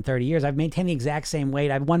dieted in 30 years. I've maintained the exact same weight.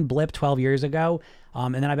 I had one blip 12 years ago.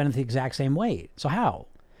 And then I've been at the exact same weight. So how?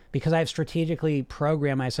 Because I've strategically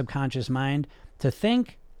programmed my subconscious mind to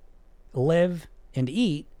think, live, and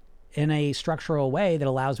eat in a structural way that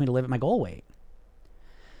allows me to live at my goal weight.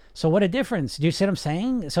 So what a difference. Do you see what I'm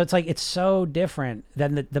saying? So it's like, it's so different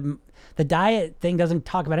than the diet thing doesn't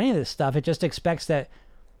talk about any of this stuff. It just expects that,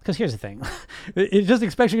 because here's the thing. It just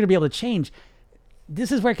expects you're going to be able to change.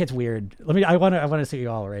 This is where it gets weird. I want to see you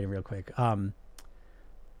all rating real quick.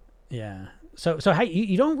 Yeah. So how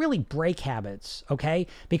you don't really break habits, okay?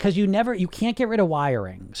 Because you can't get rid of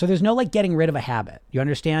wiring. So there's no like getting rid of a habit. You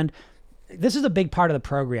understand? This is a big part of the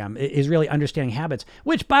program is really understanding habits,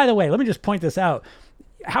 which by the way, let me just point this out.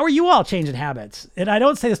 How are you all changing habits? And I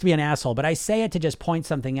don't say this to be an asshole, but I say it to just point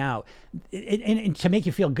something out and to make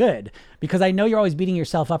you feel good, because I know you're always beating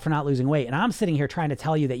yourself up for not losing weight. And I'm sitting here trying to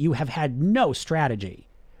tell you that you have had no strategy.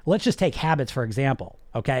 Let's just take habits, for example,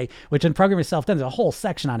 okay? Which in Program Yourself Done, there's a whole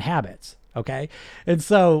section on habits, okay? And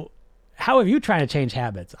so how have you trying to change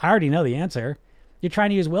habits? I already know the answer. You're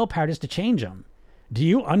trying to use willpower just to change them. Do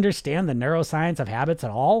you understand the neuroscience of habits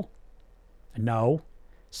at all? No.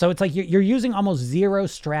 So it's like you're using almost zero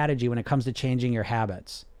strategy when it comes to changing your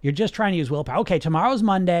habits. You're just trying to use willpower. Okay, tomorrow's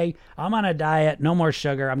Monday. I'm on a diet. No more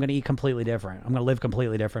sugar. I'm going to eat completely different. I'm going to live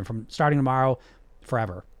completely different from starting tomorrow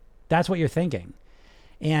forever. That's what you're thinking.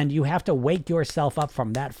 And you have to wake yourself up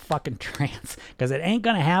from that fucking trance, because it ain't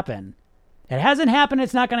going to happen. It hasn't happened.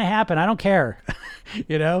 It's not going to happen. I don't care.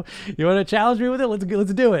 You want to challenge me with it? Let's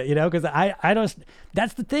do it, because I don't,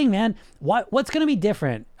 that's the thing, man. What's going to be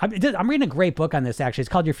different? I'm reading a great book on this, actually. It's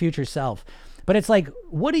called Your Future Self. But it's like,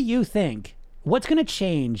 what do you think? What's going to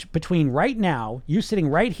change between right now, you sitting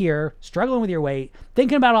right here, struggling with your weight,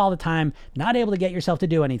 thinking about it all the time, not able to get yourself to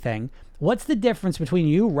do anything? What's the difference between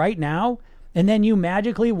you right now and then you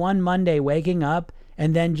magically one Monday waking up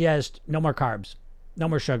and then just no more carbs, no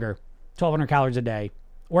more sugar, 1,200 calories a day,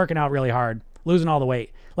 working out really hard, losing all the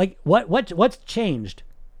weight? Like what's changed?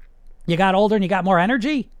 You got older and you got more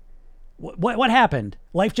energy? What happened?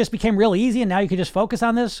 Life just became real easy and now you can just focus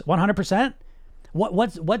on this 100%?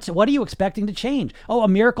 What are you expecting to change? Oh, a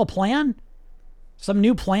miracle plan? Some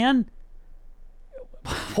new plan?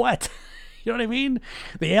 What? You know what I mean?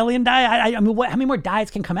 The alien diet? I mean, how many more diets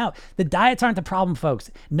can come out? The diets aren't the problem, folks.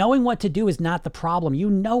 Knowing what to do is not the problem. You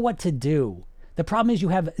know what to do. The problem is you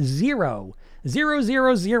have zero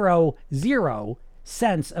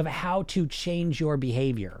sense of how to change your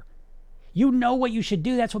behavior. You know what you should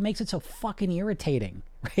do. That's what makes it so fucking irritating,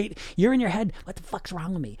 right? You're in your head, what the fuck's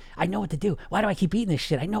wrong with me? I know what to do. Why do I keep eating this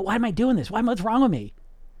shit? why am I doing this? What's wrong with me?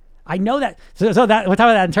 I know that. So that we're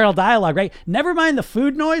talking about that internal dialogue, right? Never mind the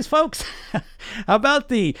food noise, folks. How about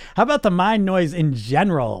the mind noise in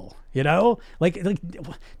general? Like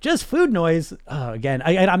just food noise. Again,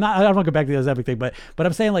 I don't want to go back to the Ozempic thing, but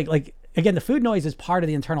I'm saying like again, the food noise is part of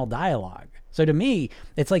the internal dialogue. So to me,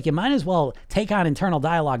 it's like you might as well take on internal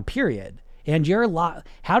dialogue, period, And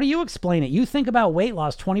how do you explain it? You think about weight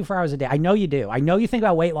loss 24 hours a day. I know you do. I know you think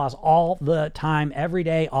about weight loss all the time, every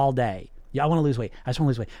day, all day. Yeah, I want to lose weight. I just want to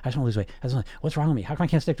lose weight. I just want to lose weight. What's wrong with me? How come I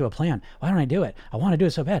can't stick to a plan? Why don't I do it? I want to do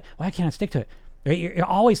it so bad. Why can't I stick to it? You're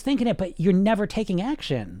always thinking it, but you're never taking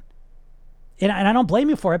action. And I don't blame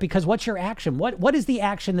you for it, because what's your action? What is the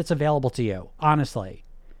action that's available to you? Honestly,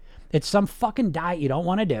 it's some fucking diet you don't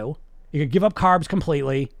want to do. You could give up carbs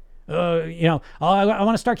completely. I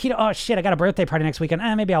want to start keto. Oh shit, I got a birthday party next weekend.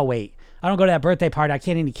 Maybe I'll wait. I don't go to that birthday party. I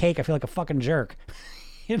can't eat any cake. I feel like a fucking jerk.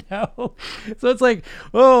 So it's like,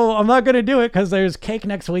 I'm not going to do it because there's cake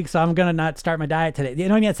next week, so I'm going to not start my diet today.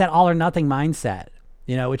 It's that all or nothing mindset,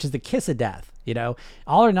 which is the kiss of death.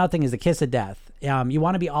 All or nothing is the kiss of death. You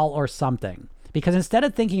want to be all or something, because instead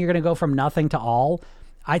of thinking you're going to go from nothing to all,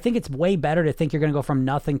 I think it's way better to think you're going to go from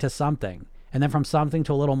nothing to something, and then from something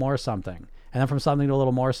to a little more something, and then from something to a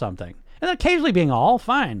little more something, and then occasionally being all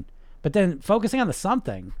fine, but then focusing on the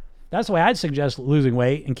something. That's the way I'd suggest losing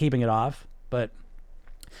weight and keeping it off. But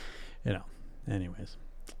anyways,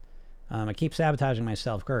 I keep sabotaging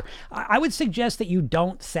myself. I would suggest that you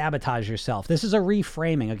don't sabotage yourself. This is a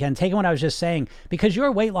reframing. Again, taking what I was just saying, because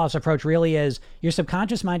your weight loss approach really is your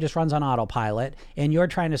subconscious mind just runs on autopilot, and you're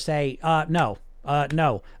trying to say, no.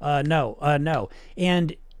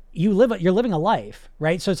 And you're living a life,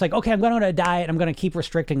 right? So it's like, okay, I'm going on a diet. I'm going to keep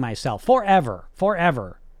restricting myself forever,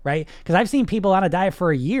 right? Because I've seen people on a diet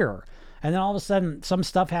for a year, and then all of a sudden some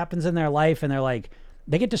stuff happens in their life, and they're like,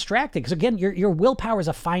 they get distracted. Because again, your willpower is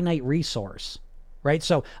a finite resource, right?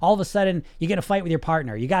 So all of a sudden you get in a fight with your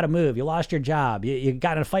partner, you got to move, you lost your job, you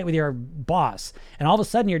got in a fight with your boss, and all of a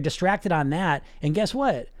sudden you're distracted on that. And guess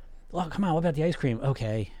what? Oh, come on, what about the ice cream?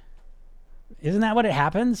 Okay. Isn't that what it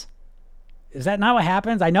happens? Is that not what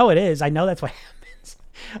happens? I know it is. I know that's what happens.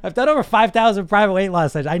 I've done over 5,000 private weight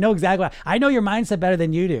loss sessions. I know exactly I know your mindset better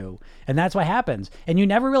than you do. And that's what happens. And you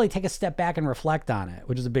never really take a step back and reflect on it,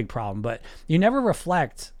 which is a big problem. But you never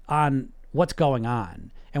reflect on what's going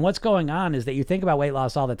on. And what's going on is that you think about weight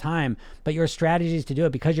loss all the time, but your strategy is to do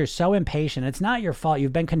it because you're so impatient. It's not your fault.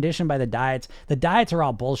 You've been conditioned by the diets. The diets are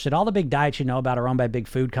all bullshit. All the big diets you know about are owned by big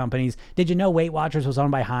food companies. Did you know Weight Watchers was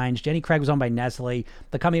owned by Heinz? Jenny Craig was owned by Nestle.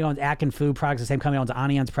 The company that owns Atkins Food Products, the same company that owns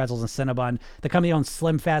Auntie Anne's Pretzels and Cinnabon. The company that owns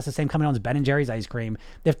Slim Fast, the same company that owns Ben & Jerry's ice cream.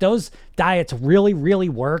 If those diets really, really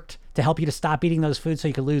worked to help you to stop eating those foods so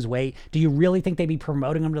you could lose weight, do you really think they'd be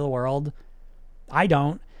promoting them to the world? I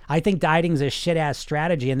don't. I think dieting is a shit-ass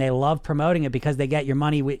strategy, and they love promoting it because they get your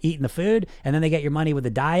money with eating the food, and then they get your money with the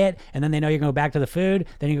diet, and then they know you're going to go back to the food,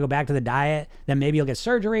 then you go back to the diet, then maybe you'll get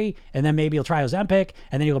surgery, and then maybe you'll try Ozempic,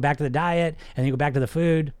 and then you go back to the diet, and then you go back to the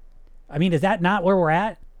food. I mean, is that not where we're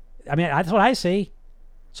at? I mean, that's what I see.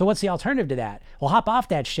 So what's the alternative to that? Well, hop off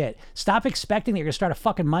that shit. Stop expecting that you're going to start a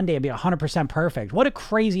fucking Monday and be 100% perfect. What a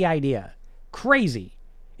crazy idea. Crazy.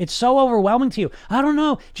 It's so overwhelming to you. I don't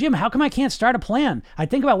know. Jim, how come I can't start a plan? I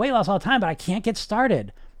think about weight loss all the time, but I can't get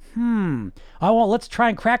started. Oh, well, let's try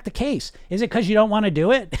and crack the case. Is it because you don't want to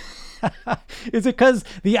do it? Is it because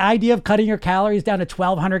the idea of cutting your calories down to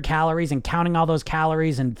 1,200 calories and counting all those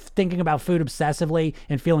calories and thinking about food obsessively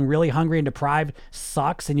and feeling really hungry and deprived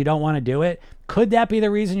sucks and you don't want to do it? Could that be the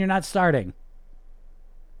reason you're not starting?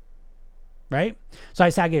 Right? So I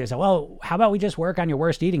said, well, how about we just work on your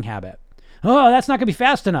worst eating habit? Oh, that's not going to be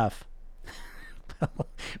fast enough.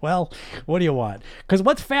 Well, what do you want? Because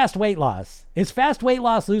what's fast weight loss? Is fast weight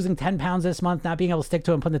loss losing 10 pounds this month, not being able to stick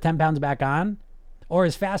to it and putting the 10 pounds back on? Or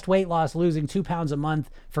is fast weight loss losing 2 pounds a month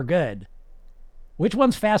for good? Which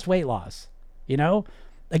one's fast weight loss?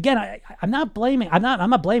 Again, I'm not blaming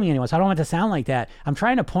anyone, so I don't want it to sound like that. I'm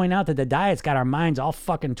trying to point out that the diet's got our minds all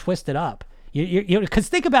fucking twisted up. Because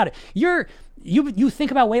think about it. You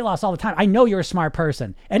think about weight loss all the time. I know you're a smart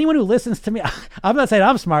person. Anyone who listens to me, I'm not saying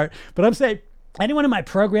I'm smart, but I'm saying anyone in my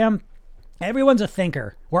program, everyone's a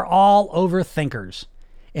thinker. We're all overthinkers.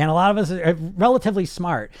 And a lot of us are relatively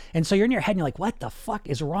smart. And so you're in your head and you're like, what the fuck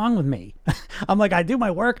is wrong with me? I'm like, I do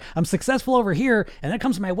my work. I'm successful over here. And then it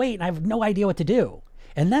comes to my weight and I have no idea what to do.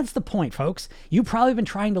 And that's the point, folks. You've probably been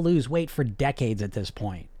trying to lose weight for decades at this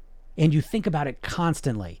point. And you think about it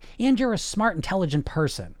constantly. And you're a smart, intelligent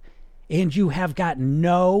person. And you have got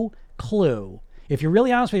no clue. If you're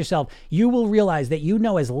really honest with yourself, you will realize that you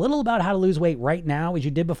know as little about how to lose weight right now as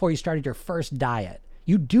you did before you started your first diet.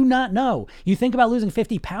 You do not know. You think about losing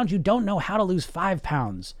 50 pounds, you don't know how to lose 5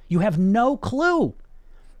 pounds. You have no clue.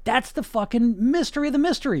 That's the fucking mystery of the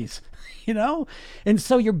mysteries, And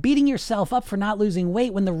so you're beating yourself up for not losing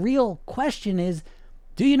weight when the real question is,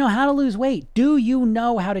 Do you know how to lose weight? Do you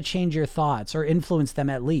know how to change your thoughts or influence them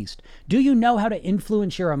at least? Do you know how to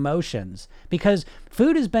influence your emotions? Because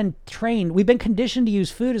food has been trained, we've been conditioned to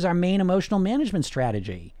use food as our main emotional management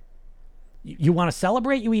strategy. You want to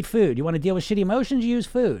celebrate, you eat food. You want to deal with shitty emotions, you use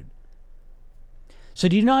food. So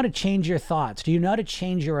do you know how to change your thoughts? Do you know how to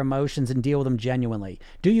change your emotions and deal with them genuinely?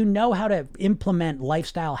 Do you know how to implement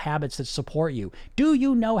lifestyle habits that support you? Do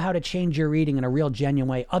you know how to change your eating in a real genuine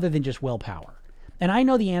way other than just willpower? And I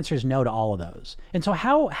know the answer is no to all of those. And so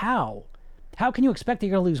how can you expect that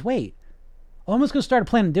you're going to lose weight? Well, I'm just going to start a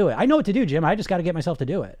plan to do it. I know what to do, Jim. I just got to get myself to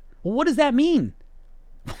do it. Well, what does that mean?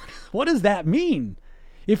 What does that mean?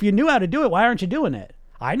 If you knew how to do it, why aren't you doing it?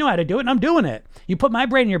 I know how to do it and I'm doing it. You put my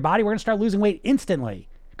brain in your body, we're going to start losing weight instantly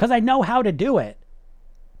because I know how to do it.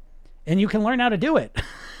 And you can learn how to do it.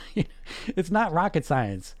 It's not rocket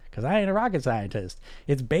science because I ain't a rocket scientist.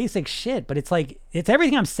 It's basic shit, but it's like, it's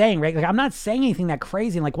everything I'm saying, right? Like I'm not saying anything that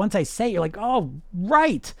crazy. And like once I say it, you're like, oh,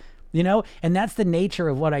 right. You know, and that's the nature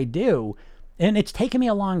of what I do. And it's taken me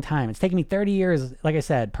a long time. It's taken me 30 years, like I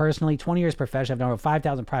said, personally, 20 years professionally. I've done over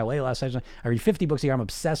 5,000 private weight loss sessions. I read 50 books a year. I'm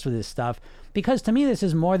obsessed with this stuff because to me, this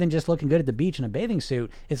is more than just looking good at the beach in a bathing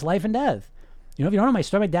suit. It's life and death. You know, if you don't know my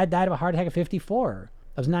story, my dad died of a heart attack at 54.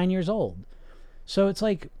 I was 9 years old. So it's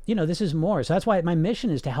like, you know, this is more. So that's why my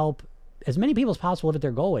mission is to help as many people as possible live at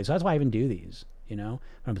their goal way. So that's why I even do these, you know,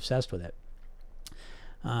 I'm obsessed with it.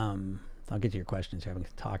 I'll get to your questions here. I've been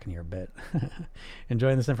talking here a bit.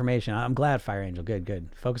 Enjoying this information. I'm glad, Fire Angel. Good.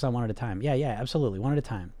 Focus on one at a time. Yeah, absolutely. One at a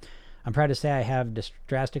time. I'm proud to say I have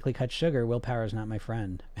drastically cut sugar. Willpower is not my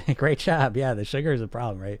friend. Great job. Yeah, the sugar is a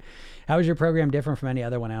problem, right? How is your program different from any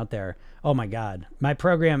other one out there? Oh my God. My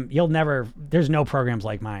program, there's no programs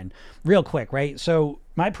like mine. Real quick, right? So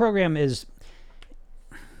my program is,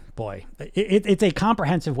 it's a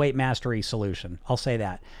comprehensive weight mastery solution. I'll say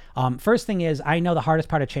that. First thing is, I know the hardest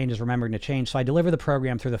part of change is remembering to change. So I deliver the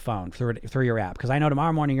program through the phone, through your app, because I know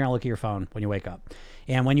tomorrow morning you're going to look at your phone when you wake up.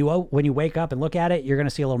 And when you wake up and look at it, you're going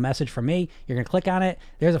to see a little message from me. You're going to click on it.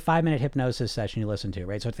 There's a 5-minute hypnosis session you listen to,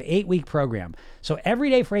 right? So it's an 8-week program. So every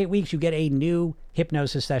day for 8 weeks, you get a new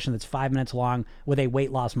hypnosis session that's 5 minutes long with a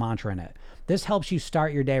weight loss mantra in it. This helps you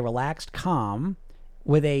start your day relaxed, calm,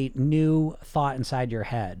 with a new thought inside your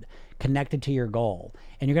head, connected to your goal.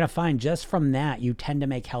 And you're going to find just from that, you tend to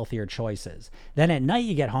make healthier choices. Then at night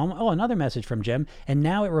you get home, another message from Jim. And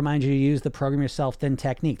now it reminds you to use the program yourself then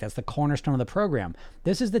technique. That's the cornerstone of the program.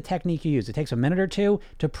 This is the technique you use. It takes a minute or two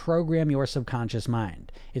to program your subconscious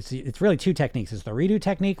mind. It's really two techniques. It's the redo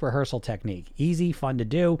technique, rehearsal technique. Easy, fun to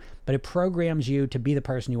do, but it programs you to be the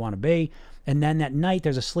person you want to be. And then at night,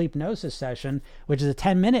 there's a sleep hypnosis session, which is a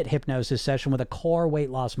 10-minute hypnosis session with a core weight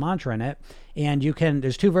loss mantra in it. And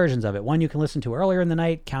there's two versions of it. One you can listen to earlier in the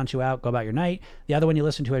night, count you out, go about your night. The other one you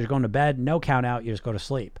listen to as you're going to bed, no count out, you just go to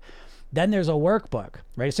sleep. Then there's a workbook,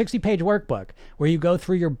 right? A 60-page workbook where you go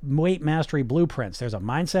through your weight mastery blueprints. There's a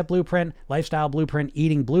mindset blueprint, lifestyle blueprint,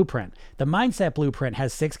 eating blueprint. The mindset blueprint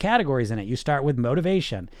has 6 categories in it. You start with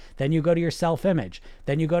motivation. Then you go to your self-image.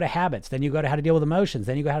 Then you go to habits. Then you go to how to deal with emotions.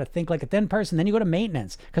 Then you go how to think like a thin person. Then you go to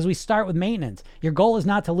maintenance, because we start with maintenance. Your goal is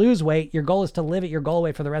not to lose weight. Your goal is to live at your goal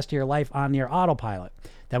weight for the rest of your life on your autopilot.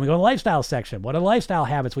 Then we go to the lifestyle section. What are the lifestyle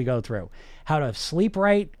habits we go through? How to sleep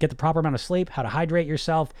right, get the proper amount of sleep, how to hydrate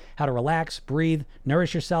yourself, how to relax, breathe,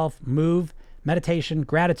 nourish yourself, move, meditation,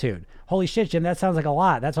 gratitude. Holy shit, Jim, that sounds like a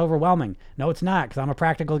lot. That's overwhelming. No, it's not, because I'm a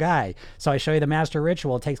practical guy. So I show you the master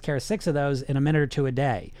ritual. It takes care of 6 of those in a minute or 2 a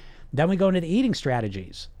day. Then we go into the eating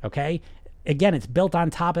strategies, okay? Again, it's built on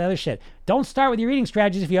top of the other shit. Don't start with your eating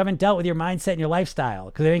strategies if you haven't dealt with your mindset and your lifestyle,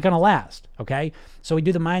 because it ain't going to last, okay? So we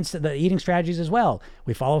do the eating strategies as well.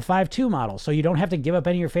 We follow a 5-2 model, so you don't have to give up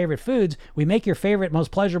any of your favorite foods. We make your favorite, most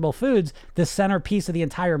pleasurable foods the centerpiece of the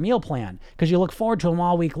entire meal plan, because you look forward to them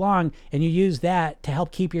all week long, and you use that to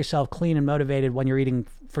help keep yourself clean and motivated when you're eating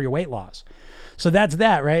for your weight loss. So that's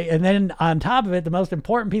that, right? And then on top of it, the most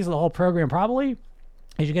important piece of the whole program probably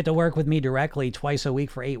is you get to work with me directly twice a week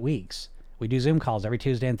for 8 weeks. We do Zoom calls every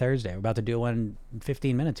Tuesday and Thursday. We're about to do one in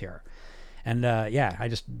 15 minutes here. And I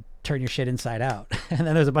just turn your shit inside out. And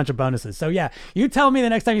then there's a bunch of bonuses. So yeah, you tell me the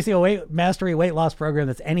next time you see a weight mastery weight loss program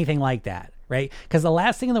that's anything like that, right? Because the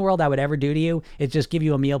last thing in the world I would ever do to you is just give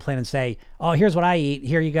you a meal plan and say, oh, here's what I eat.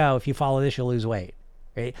 Here you go. If you follow this, you'll lose weight,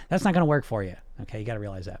 right? That's not going to work for you. Okay, you got to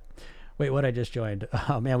realize that. Wait, what? I just joined.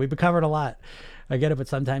 Oh man, we've covered a lot. I get it, but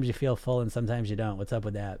sometimes you feel full and sometimes you don't. What's up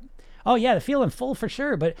with that? Oh yeah, the feeling full for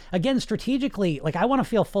sure. But again, strategically, like I want to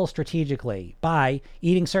feel full strategically by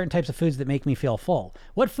eating certain types of foods that make me feel full.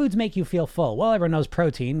 What foods make you feel full? Well, everyone knows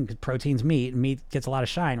protein because protein's meat and meat gets a lot of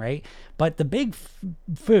shine, right? But the big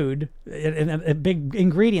food and a big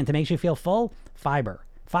ingredient that makes you feel full, fiber.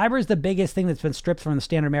 Fiber is the biggest thing that's been stripped from the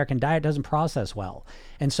standard American diet, doesn't process well.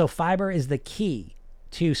 And so fiber is the key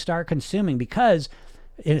to start consuming because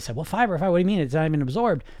it said, well, fiber, what do you mean? It's not even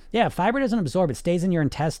absorbed. Yeah, fiber doesn't absorb. It stays in your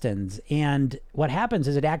intestines. And what happens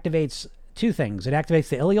is it activates two things. It activates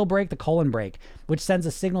the ileal brake, the colon brake, which sends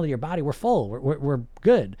a signal to your body, we're full, we're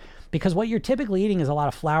good. Because what you're typically eating is a lot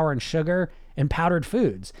of flour and sugar and powdered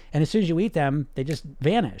foods. And as soon as you eat them, they just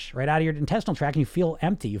vanish right out of your intestinal tract and you feel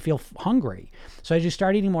empty, you feel hungry. So as you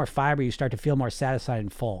start eating more fiber, you start to feel more satisfied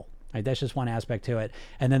and full. Right? That's just one aspect to it.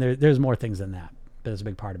 And then there's more things than that, but it's a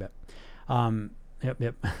big part of it.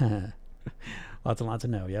 Yep. Lots and lots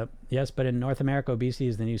of no. Yep. Yes, but in North America, obesity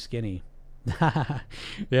is the new skinny. Yeah,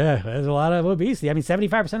 there's a lot of obesity. I mean,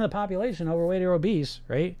 75% of the population overweight or obese,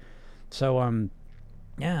 right? So,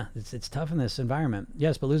 yeah, it's tough in this environment.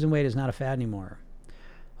 Yes, but losing weight is not a fad anymore.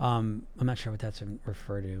 I'm not sure what that's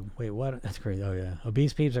referred to. Wait, what? That's crazy. Oh yeah,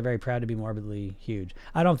 obese peeps are very proud to be morbidly huge.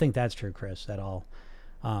 I don't think that's true, Chris, at all.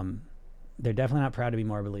 They're definitely not proud to be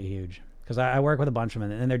morbidly huge. Because I work with a bunch of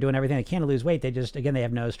them, and they're doing everything they can to lose weight. They just, again, they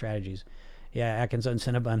have no strategies. Yeah, Atkins and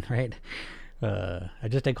Cinnabon, right? I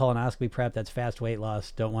just did colonoscopy prep. That's fast weight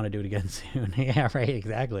loss. Don't want to do it again soon. Yeah, right,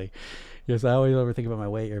 exactly. Yes, I always overthink about my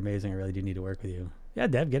weight. You're amazing. I really do need to work with you. Yeah,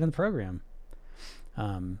 Deb, get in the program.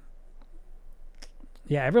 Yeah,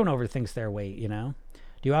 everyone overthinks their weight, you know?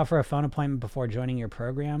 Do you offer a phone appointment before joining your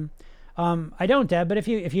program? I don't, Deb, but if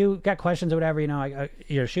you got questions or whatever,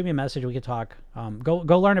 shoot me a message. We could talk.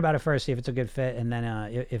 Go learn about it first, see if it's a good fit, and then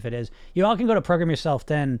if it is, you all can go to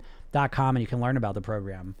programyourselfthin.com and you can learn about the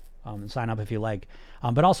program and sign up if you like.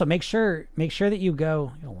 But also make sure that you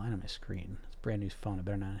go. I got a line on my screen. It's a brand new phone. I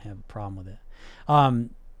better not have a problem with it.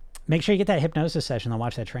 Make sure you get that hypnosis session and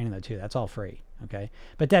watch that training though too. That's all free. Okay.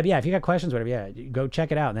 But Deb, yeah, if you got questions, whatever, yeah, go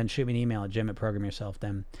check it out and then shoot me an email at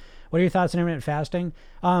jim@programyourselfthin. What are your thoughts on intermittent fasting?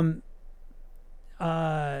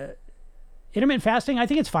 Intermittent fasting, I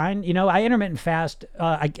think it's fine. I intermittent fast.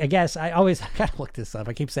 I guess I always gotta look this up.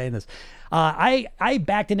 I keep saying this. I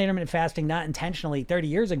backed into intermittent fasting not intentionally 30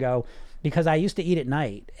 years ago because I used to eat at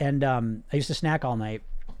night and I used to snack all night.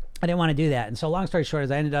 I didn't want to do that. And so long story short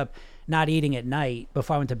is I ended up not eating at night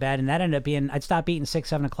before I went to bed. And that ended up being, I'd stop eating 6,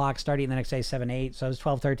 7 o'clock, start eating the next day, 7, 8. So it was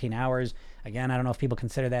 12, 13 hours. Again, I don't know if people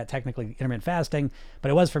consider that technically intermittent fasting,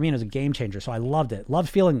 but it was for me and it was a game changer. So I loved it. Loved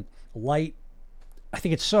feeling light. I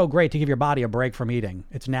think it's so great to give your body a break from eating.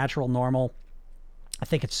 It's natural, normal. I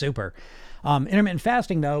think it's super. Intermittent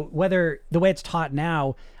fasting, though, whether the way it's taught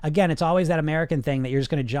now, again, it's always that American thing that you're just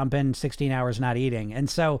going to jump in 16 hours not eating. And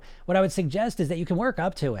so what I would suggest is that you can work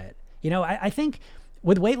up to it. I think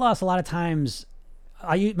with weight loss, a lot of times,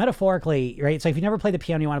 metaphorically, right? So if you never play the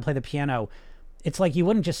piano, you want to play the piano, it's like you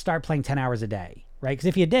wouldn't just start playing 10 hours a day, right? Because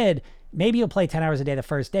if you did, maybe you'll play 10 hours a day the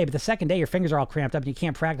first day, but the second day, your fingers are all cramped up and you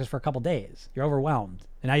can't practice for a couple days. You're overwhelmed.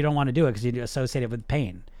 And now you don't want to do it because you associate it with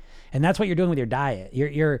pain. And that's what you're doing with your diet.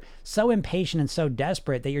 You're so impatient and so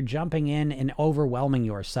desperate that you're jumping in and overwhelming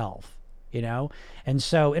yourself, And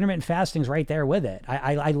so intermittent fasting is right there with it.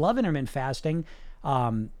 I love intermittent fasting.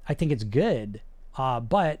 I think it's good.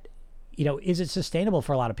 But, is it sustainable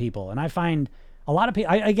for a lot of people? And I find a lot of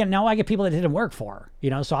people, now I get people that it didn't work for,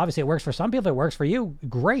 so obviously it works for some people. It works for you.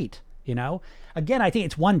 Great. Again, I think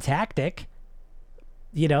it's one tactic,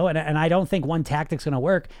 and I don't think one tactic's going to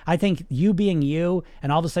work. I think you being you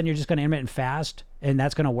and all of a sudden you're just going to intermittent fast and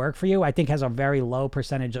that's going to work for you, I think has a very low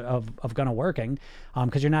percentage of going to working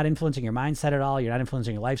because you're not influencing your mindset at all. You're not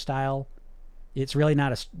influencing your lifestyle. It's really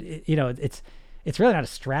not it's really not a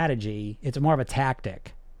strategy. It's more of a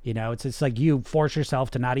tactic. It's like you force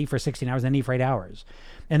yourself to not eat for 16 hours and then eat for 8 hours.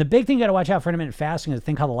 And the big thing you got to watch out for intermittent fasting is a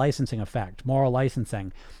thing called the licensing effect, moral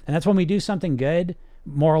licensing. And that's when we do something good,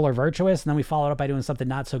 moral or virtuous, and then we follow it up by doing something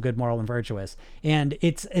not so good, moral and virtuous. And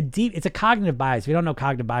it's a cognitive bias. If you don't know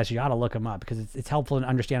cognitive bias, you ought to look them up because it's helpful to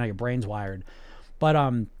understand how your brain's wired. But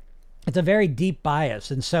it's a very deep bias.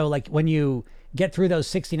 And so like when you get through those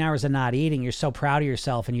 16 hours of not eating, you're so proud of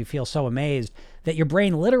yourself and you feel so amazed that your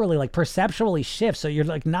brain literally like perceptually shifts. So you're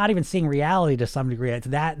like not even seeing reality to some degree. It's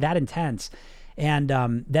that intense. And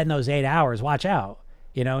then those 8 hours, watch out,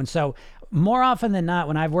 And so more often than not,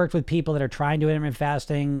 when I've worked with people that are trying to do intermittent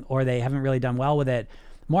fasting or they haven't really done well with it,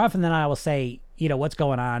 more often than not, I will say, what's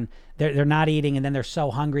going on. They're not eating, and then they're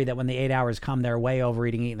so hungry that when the 8 hours come, they're way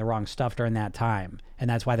overeating, eating the wrong stuff during that time. And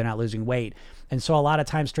that's why they're not losing weight. And so a lot of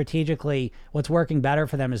times strategically, what's working better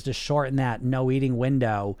for them is to shorten that no eating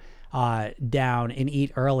window down and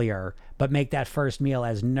eat earlier, but make that first meal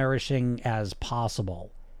as nourishing as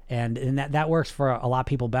possible. And that works for a lot of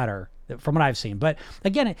people better from what I've seen. But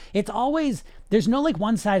again, it's always, there's no like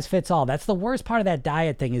one size fits all. That's the worst part of that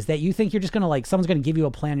diet thing, is that you think you're just going to like, someone's going to give you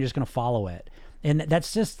a plan, you're just going to follow it. And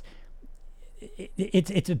that's just,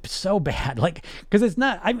 it's so bad. Like, cause it's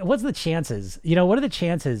not, what's the chances? What are the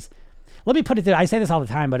chances? Let me put it there. I say this all the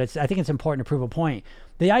time, but I think it's important to prove a point.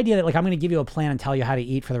 The idea that like, I'm going to give you a plan and tell you how to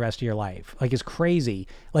eat for the rest of your life, like, is crazy.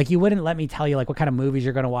 Like, you wouldn't let me tell you like what kind of movies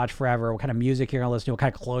you're going to watch forever, what kind of music you're going to listen to, what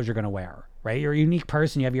kind of clothes you're going to wear, right? You're a unique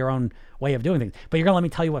person. You have your own way of doing things, but you're going to let me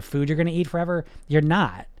tell you what food you're going to eat forever? You're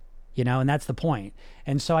not, and that's the point.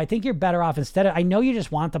 And so I think you're better off I know you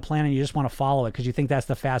just want the plan and you just want to follow it because you think that's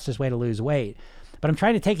the fastest way to lose weight. But I'm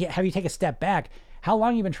trying to have you take a step back. How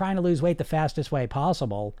long have you been trying to lose weight the fastest way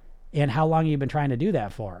possible? And how long have you been trying to do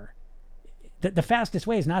that for? The fastest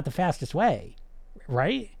way is not the fastest way,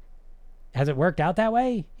 right? Has it worked out that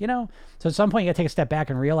way? So at some point you got to take a step back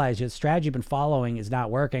and realize the strategy you've been following is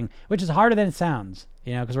not working, which is harder than it sounds,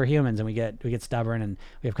 because we're humans and we get stubborn and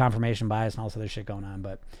we have confirmation bias and all this other shit going on.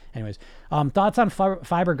 But anyways, thoughts on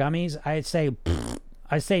fiber gummies? I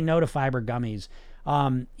say no to fiber gummies.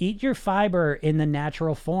 Eat your fiber in the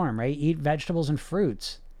natural form, right? Eat vegetables and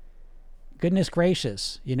fruits. Goodness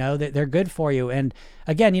gracious, they're good for you. And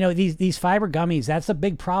again, these fiber gummies, that's a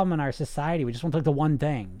big problem in our society. We just want to like the one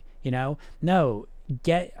thing, no,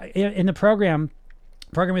 get in the program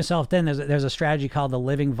yourself thin. There's a strategy called the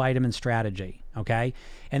living vitamin strategy. Okay.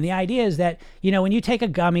 And the idea is that, when you take a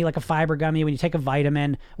gummy, like a fiber gummy, when you take a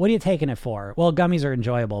vitamin, what are you taking it for? Well, gummies are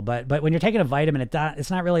enjoyable, but when you're taking a vitamin, it's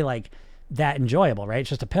not really like that enjoyable, right? It's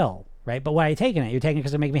just a pill, right? But why are you taking it? You're taking it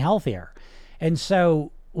because it makes me healthier. And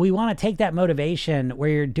so we want to take that motivation where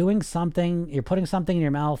you're doing something, you're putting something in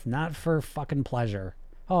your mouth, not for fucking pleasure.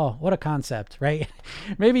 Oh, what a concept, right?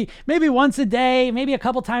 maybe once a day, maybe a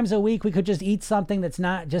couple times a week, we could just eat something that's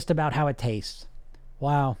not just about how it tastes.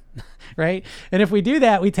 Wow. Right? And if we do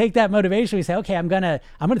that, we take that motivation, we say, okay, I'm going to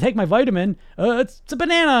take my vitamin. It's a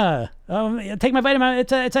banana. Take my vitamin.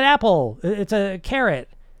 It's an apple. It's a carrot.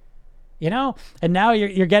 And now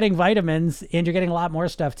you're getting vitamins and you're getting a lot more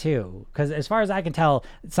stuff too. Because as far as I can tell,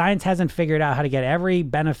 science hasn't figured out how to get every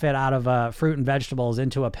benefit out of fruit and vegetables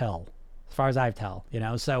into a pill, as far as I tell,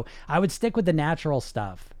 So I would stick with the natural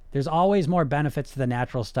stuff. There's always more benefits to the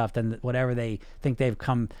natural stuff than whatever they think they've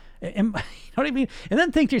come. You know what I mean? And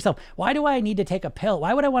then think to yourself, why do I need to take a pill?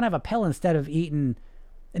 Why would I want to have a pill instead of eating?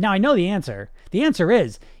 Now I know the answer. The answer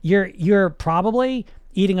is you're probably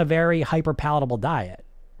eating a very hyper palatable diet.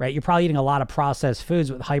 Right? You're probably eating a lot of processed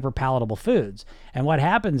foods with hyper palatable foods. And what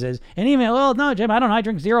happens is, and even, well, no, Jim, I don't know. I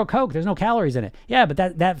drink zero Coke. There's no calories in it. Yeah,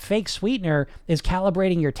 but that fake sweetener is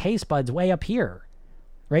calibrating your taste buds way up here.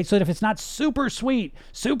 Right? So that if it's not super sweet,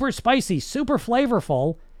 super spicy, super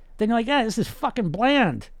flavorful, then you're like, yeah, this is fucking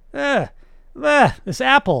bland. This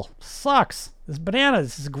apple sucks. This banana,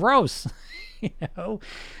 this is gross.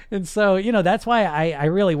 And so, that's why I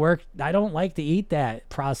really I don't like to eat that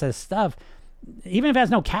processed stuff. Even if it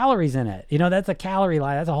has no calories in it, that's a calorie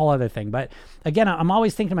lie. That's a whole other thing. But again, I'm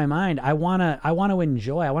always thinking in my mind, I want to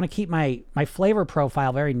enjoy, I want to keep my flavor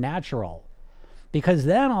profile very natural, because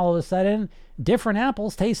then all of a sudden different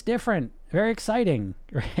apples taste different. Very exciting,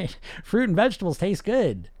 right? Fruit and vegetables taste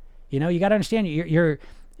good. You got to understand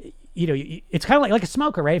it's kind of like a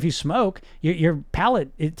smoker, right? If you smoke, your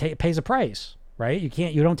palate, pays a price, right?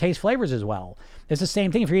 You don't taste flavors as well. It's the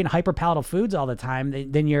same thing. If you're eating hyper palatable foods all the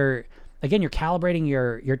time, then you're calibrating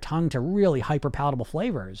your tongue to really hyper palatable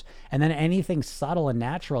flavors. And then anything subtle and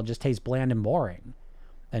natural just tastes bland and boring.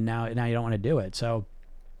 And now you don't want to do it. So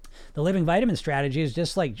the living vitamin strategy is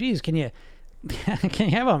just like, geez, can you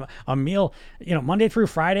have a meal, Monday through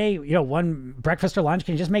Friday, one breakfast or lunch?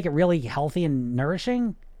 Can you just make it really healthy and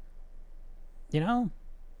nourishing?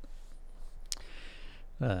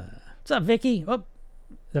 What's up, Vicky? Oh,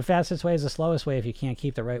 the fastest way is the slowest way if you can't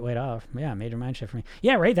keep the right weight off. Yeah, major mind shift for me.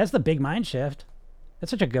 Yeah, right. That's the big mind shift.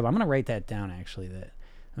 That's such a good one. I'm going to write that down, actually. I'll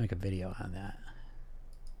make a video on that.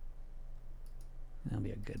 That'll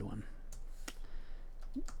be a good one.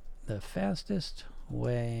 The fastest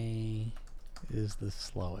way is the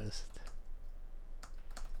slowest.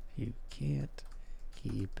 You can't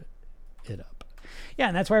keep it up. Yeah,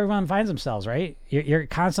 and that's where everyone finds themselves, right? You're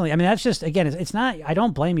constantly, that's just, again, it's not, I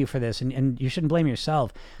don't blame you for this, and you shouldn't blame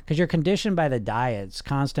yourself, because you're conditioned by the diets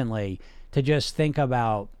constantly to just think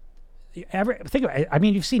about think about it. I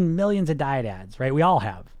mean, you've seen millions of diet ads, right? We all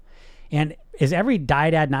have. And is every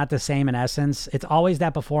diet ad not the same in essence? It's always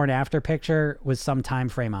that before and after picture with some time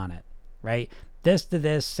frame on it, right? This to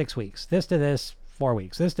this, 6 weeks. This to this, 4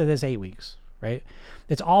 weeks. This to this, 8 weeks, right?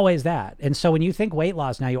 It's always that. And so when you think weight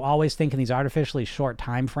loss now, you always think in these artificially short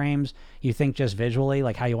time frames. You think just visually,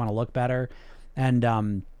 like how you want to look better. And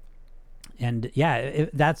yeah,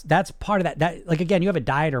 that's part of that. That, like, again, you have a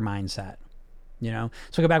dieter mindset.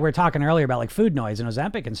 So go back, we were talking earlier about like food noise and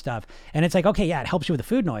Ozempic and stuff. And it's like, okay, yeah, it helps you with the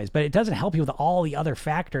food noise, but it doesn't help you with all the other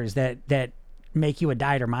factors that make you a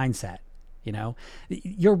dieter mindset.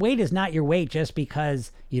 Your weight is not your weight just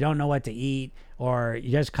because you don't know what to eat or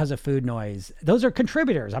just because of food noise. Those are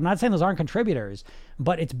contributors. I'm not saying those aren't contributors,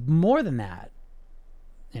 but it's more than that,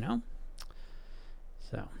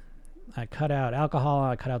 So I cut out alcohol,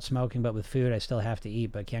 I cut out smoking, but with food, I still have to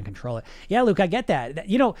eat, but can't control it. Yeah, Luke, I get that.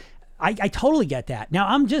 I totally get that. Now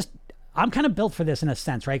I'm kind of built for this in a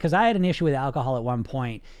sense, right? Because I had an issue with alcohol at one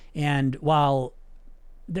point, and while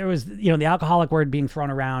there was, the alcoholic word being thrown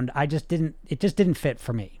around, it just didn't fit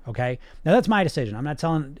for me. Okay. Now that's my decision. I'm not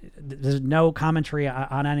telling, there's no commentary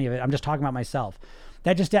on any of it. I'm just talking about myself.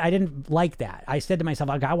 I didn't like that. I said to myself,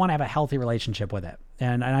 I want to have a healthy relationship with it.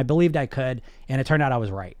 And I believed I could, and it turned out I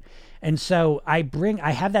was right. And so I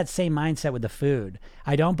have that same mindset with the food.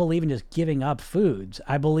 I don't believe in just giving up foods.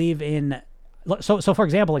 I believe in, so for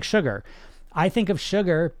example, like sugar. I think of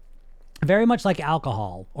sugar very much like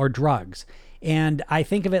alcohol or drugs. And I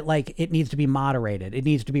think of it like it needs to be moderated. It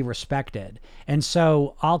needs to be respected. And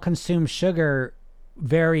so I'll consume sugar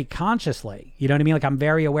very consciously. You know what I mean? Like I'm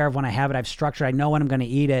very aware of when I have it. I've structured. I know when I'm going to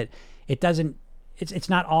eat it. It's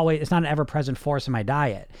not an ever-present force in my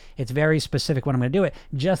diet. It's very specific when I'm going to do it,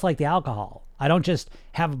 just like the alcohol. I don't just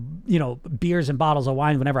have, beers and bottles of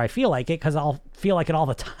wine whenever I feel like it, because I'll feel like it all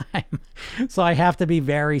the time. So I have to be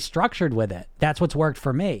very structured with it. That's what's worked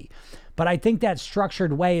for me. But I think that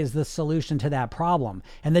structured way is the solution to that problem.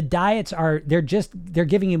 And the diets they're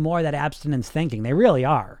giving you more of that abstinence thinking. They really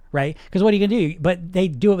are, right? Because what are you going to do? But they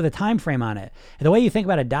do it with a time frame on it. And the way you think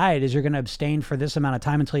about a diet is you're going to abstain for this amount of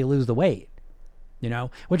time until you lose the weight.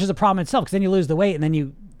 Which is a problem itself, because then you lose the weight and then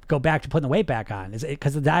you go back to putting the weight back on.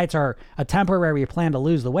 Because the diets are a temporary plan to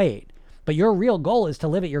lose the weight. But your real goal is to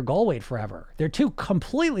live at your goal weight forever. They're two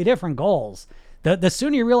completely different goals. The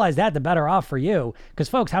sooner you realize that, the better off for you. Because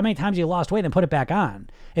folks, how many times you lost weight and put it back on?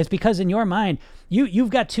 It's because in your mind, you've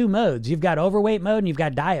got two modes. You've got overweight mode and you've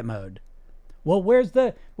got diet mode. Well, where's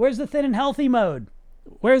the thin and healthy mode?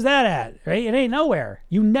 Where's that at? Right? It ain't nowhere.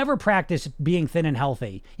 You never practice being thin and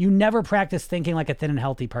healthy. You never practice thinking like a thin and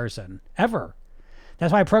healthy person. Ever.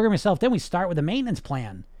 That's why I program yourself. Then we start with a maintenance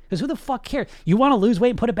plan. Because who the fuck cares? You want to lose weight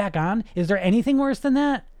and put it back on? Is there anything worse than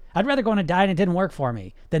that? I'd rather go on a diet and it didn't work for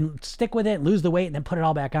me than stick with it, lose the weight, and then put it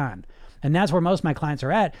all back on. And that's where most of my clients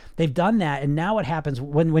are at. They've done that. And now what happens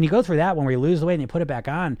when you go through that, when you lose the weight and you put it back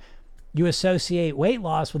on, you associate weight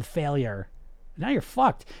loss with failure. Now you're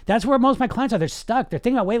fucked. That's where most of my clients are. They're stuck. They're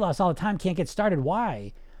thinking about weight loss all the time. Can't get started.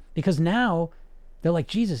 Why? Because now they're like,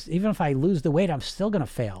 Jesus, even if I lose the weight, I'm still going to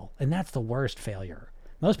fail. And that's the worst failure.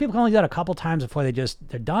 Most people can only do that a couple times before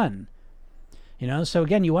they're done. So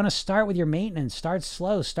again, you want to start with your maintenance. Start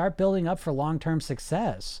slow. Start building up for long-term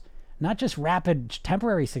success. Not just rapid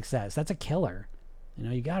temporary success. That's a killer.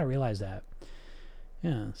 You got to realize that.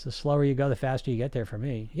 Yeah, so the slower you go, the faster you get there for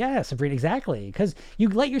me. Yeah, Sabrina, exactly. Because you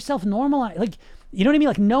let yourself normalize. Like, you know what I mean?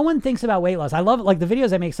 Like, no one thinks about weight loss. I love, like, the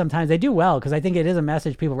videos I make sometimes. They do well because I think it is a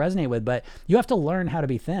message people resonate with. But you have to learn how to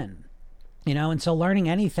be thin. And so learning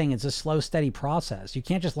anything is a slow, steady process. You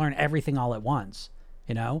can't just learn everything all at once.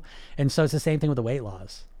 And so it's the same thing with the weight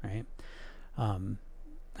loss, right?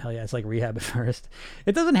 Hell yeah, it's like rehab at first.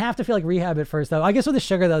 It doesn't have to feel like rehab at first, though. I guess with the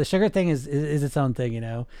sugar thing is its own thing,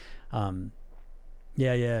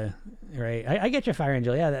 Yeah, right. I get your Fire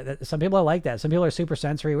Angel. Yeah, some people are like that. Some people are super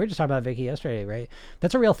sensory. We were just talking about Vicky yesterday, right?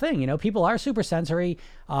 That's a real thing. People are super sensory.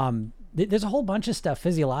 There's a whole bunch of stuff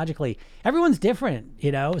physiologically. Everyone's different,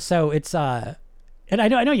 so it's and I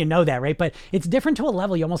know you know that, right? But it's different to a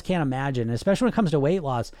level you almost can't imagine, especially when it comes to weight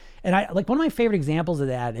loss. And one of my favorite examples of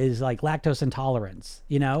that is like lactose intolerance.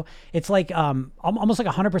 It's like almost like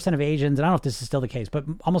 100% of Asians, and I don't know if this is still the case, but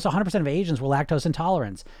almost 100% of Asians were lactose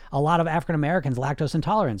intolerant. A lot of African Americans lactose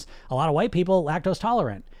intolerance. A lot of white people lactose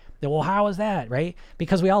tolerant. Well, how is that, right?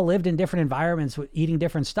 Because we all lived in different environments, eating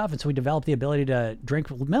different stuff, and so we developed the ability to drink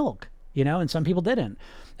milk. And some people didn't.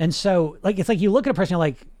 And so, it's like you look at a person, you're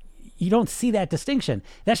like, you don't see that distinction.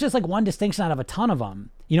 That's just like one distinction out of a ton of them,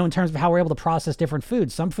 in terms of how we're able to process different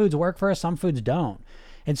foods. Some foods work for us, some foods don't.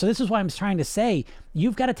 And so this is why I'm trying to say,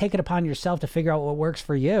 you've got to take it upon yourself to figure out what works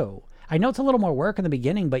for you. I know it's a little more work in the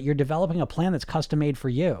beginning, but you're developing a plan that's custom made for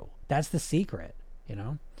you. That's the secret, you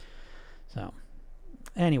know? So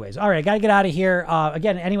anyways, all right, got to get out of here.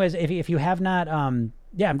 Again, anyways, if you have not,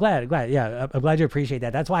 yeah, I'm glad. Yeah, I'm glad you appreciate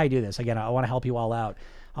that. That's why I do this. Again, I want to help you all out.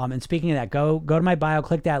 And speaking of that, go to my bio,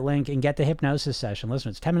 click that link, and get the hypnosis session. Listen,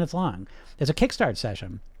 it's 10 minutes long. It's a Kickstart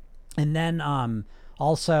session. And then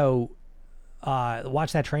also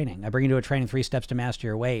watch that training. I bring you to a training, 3 Steps to Master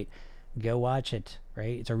Your Weight. Go watch it,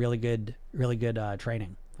 right? It's a really good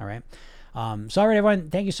training, all right? So all right, everyone,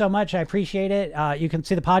 thank you so much. I appreciate it. You can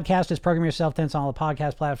see the podcast is Program Yourself Dense on all the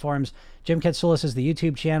podcast platforms. Jim Katsoulis is the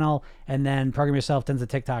YouTube channel, and then Program Yourself Dense the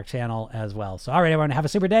TikTok channel as well. So all right, everyone, have a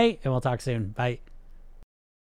super day, and we'll talk soon. Bye.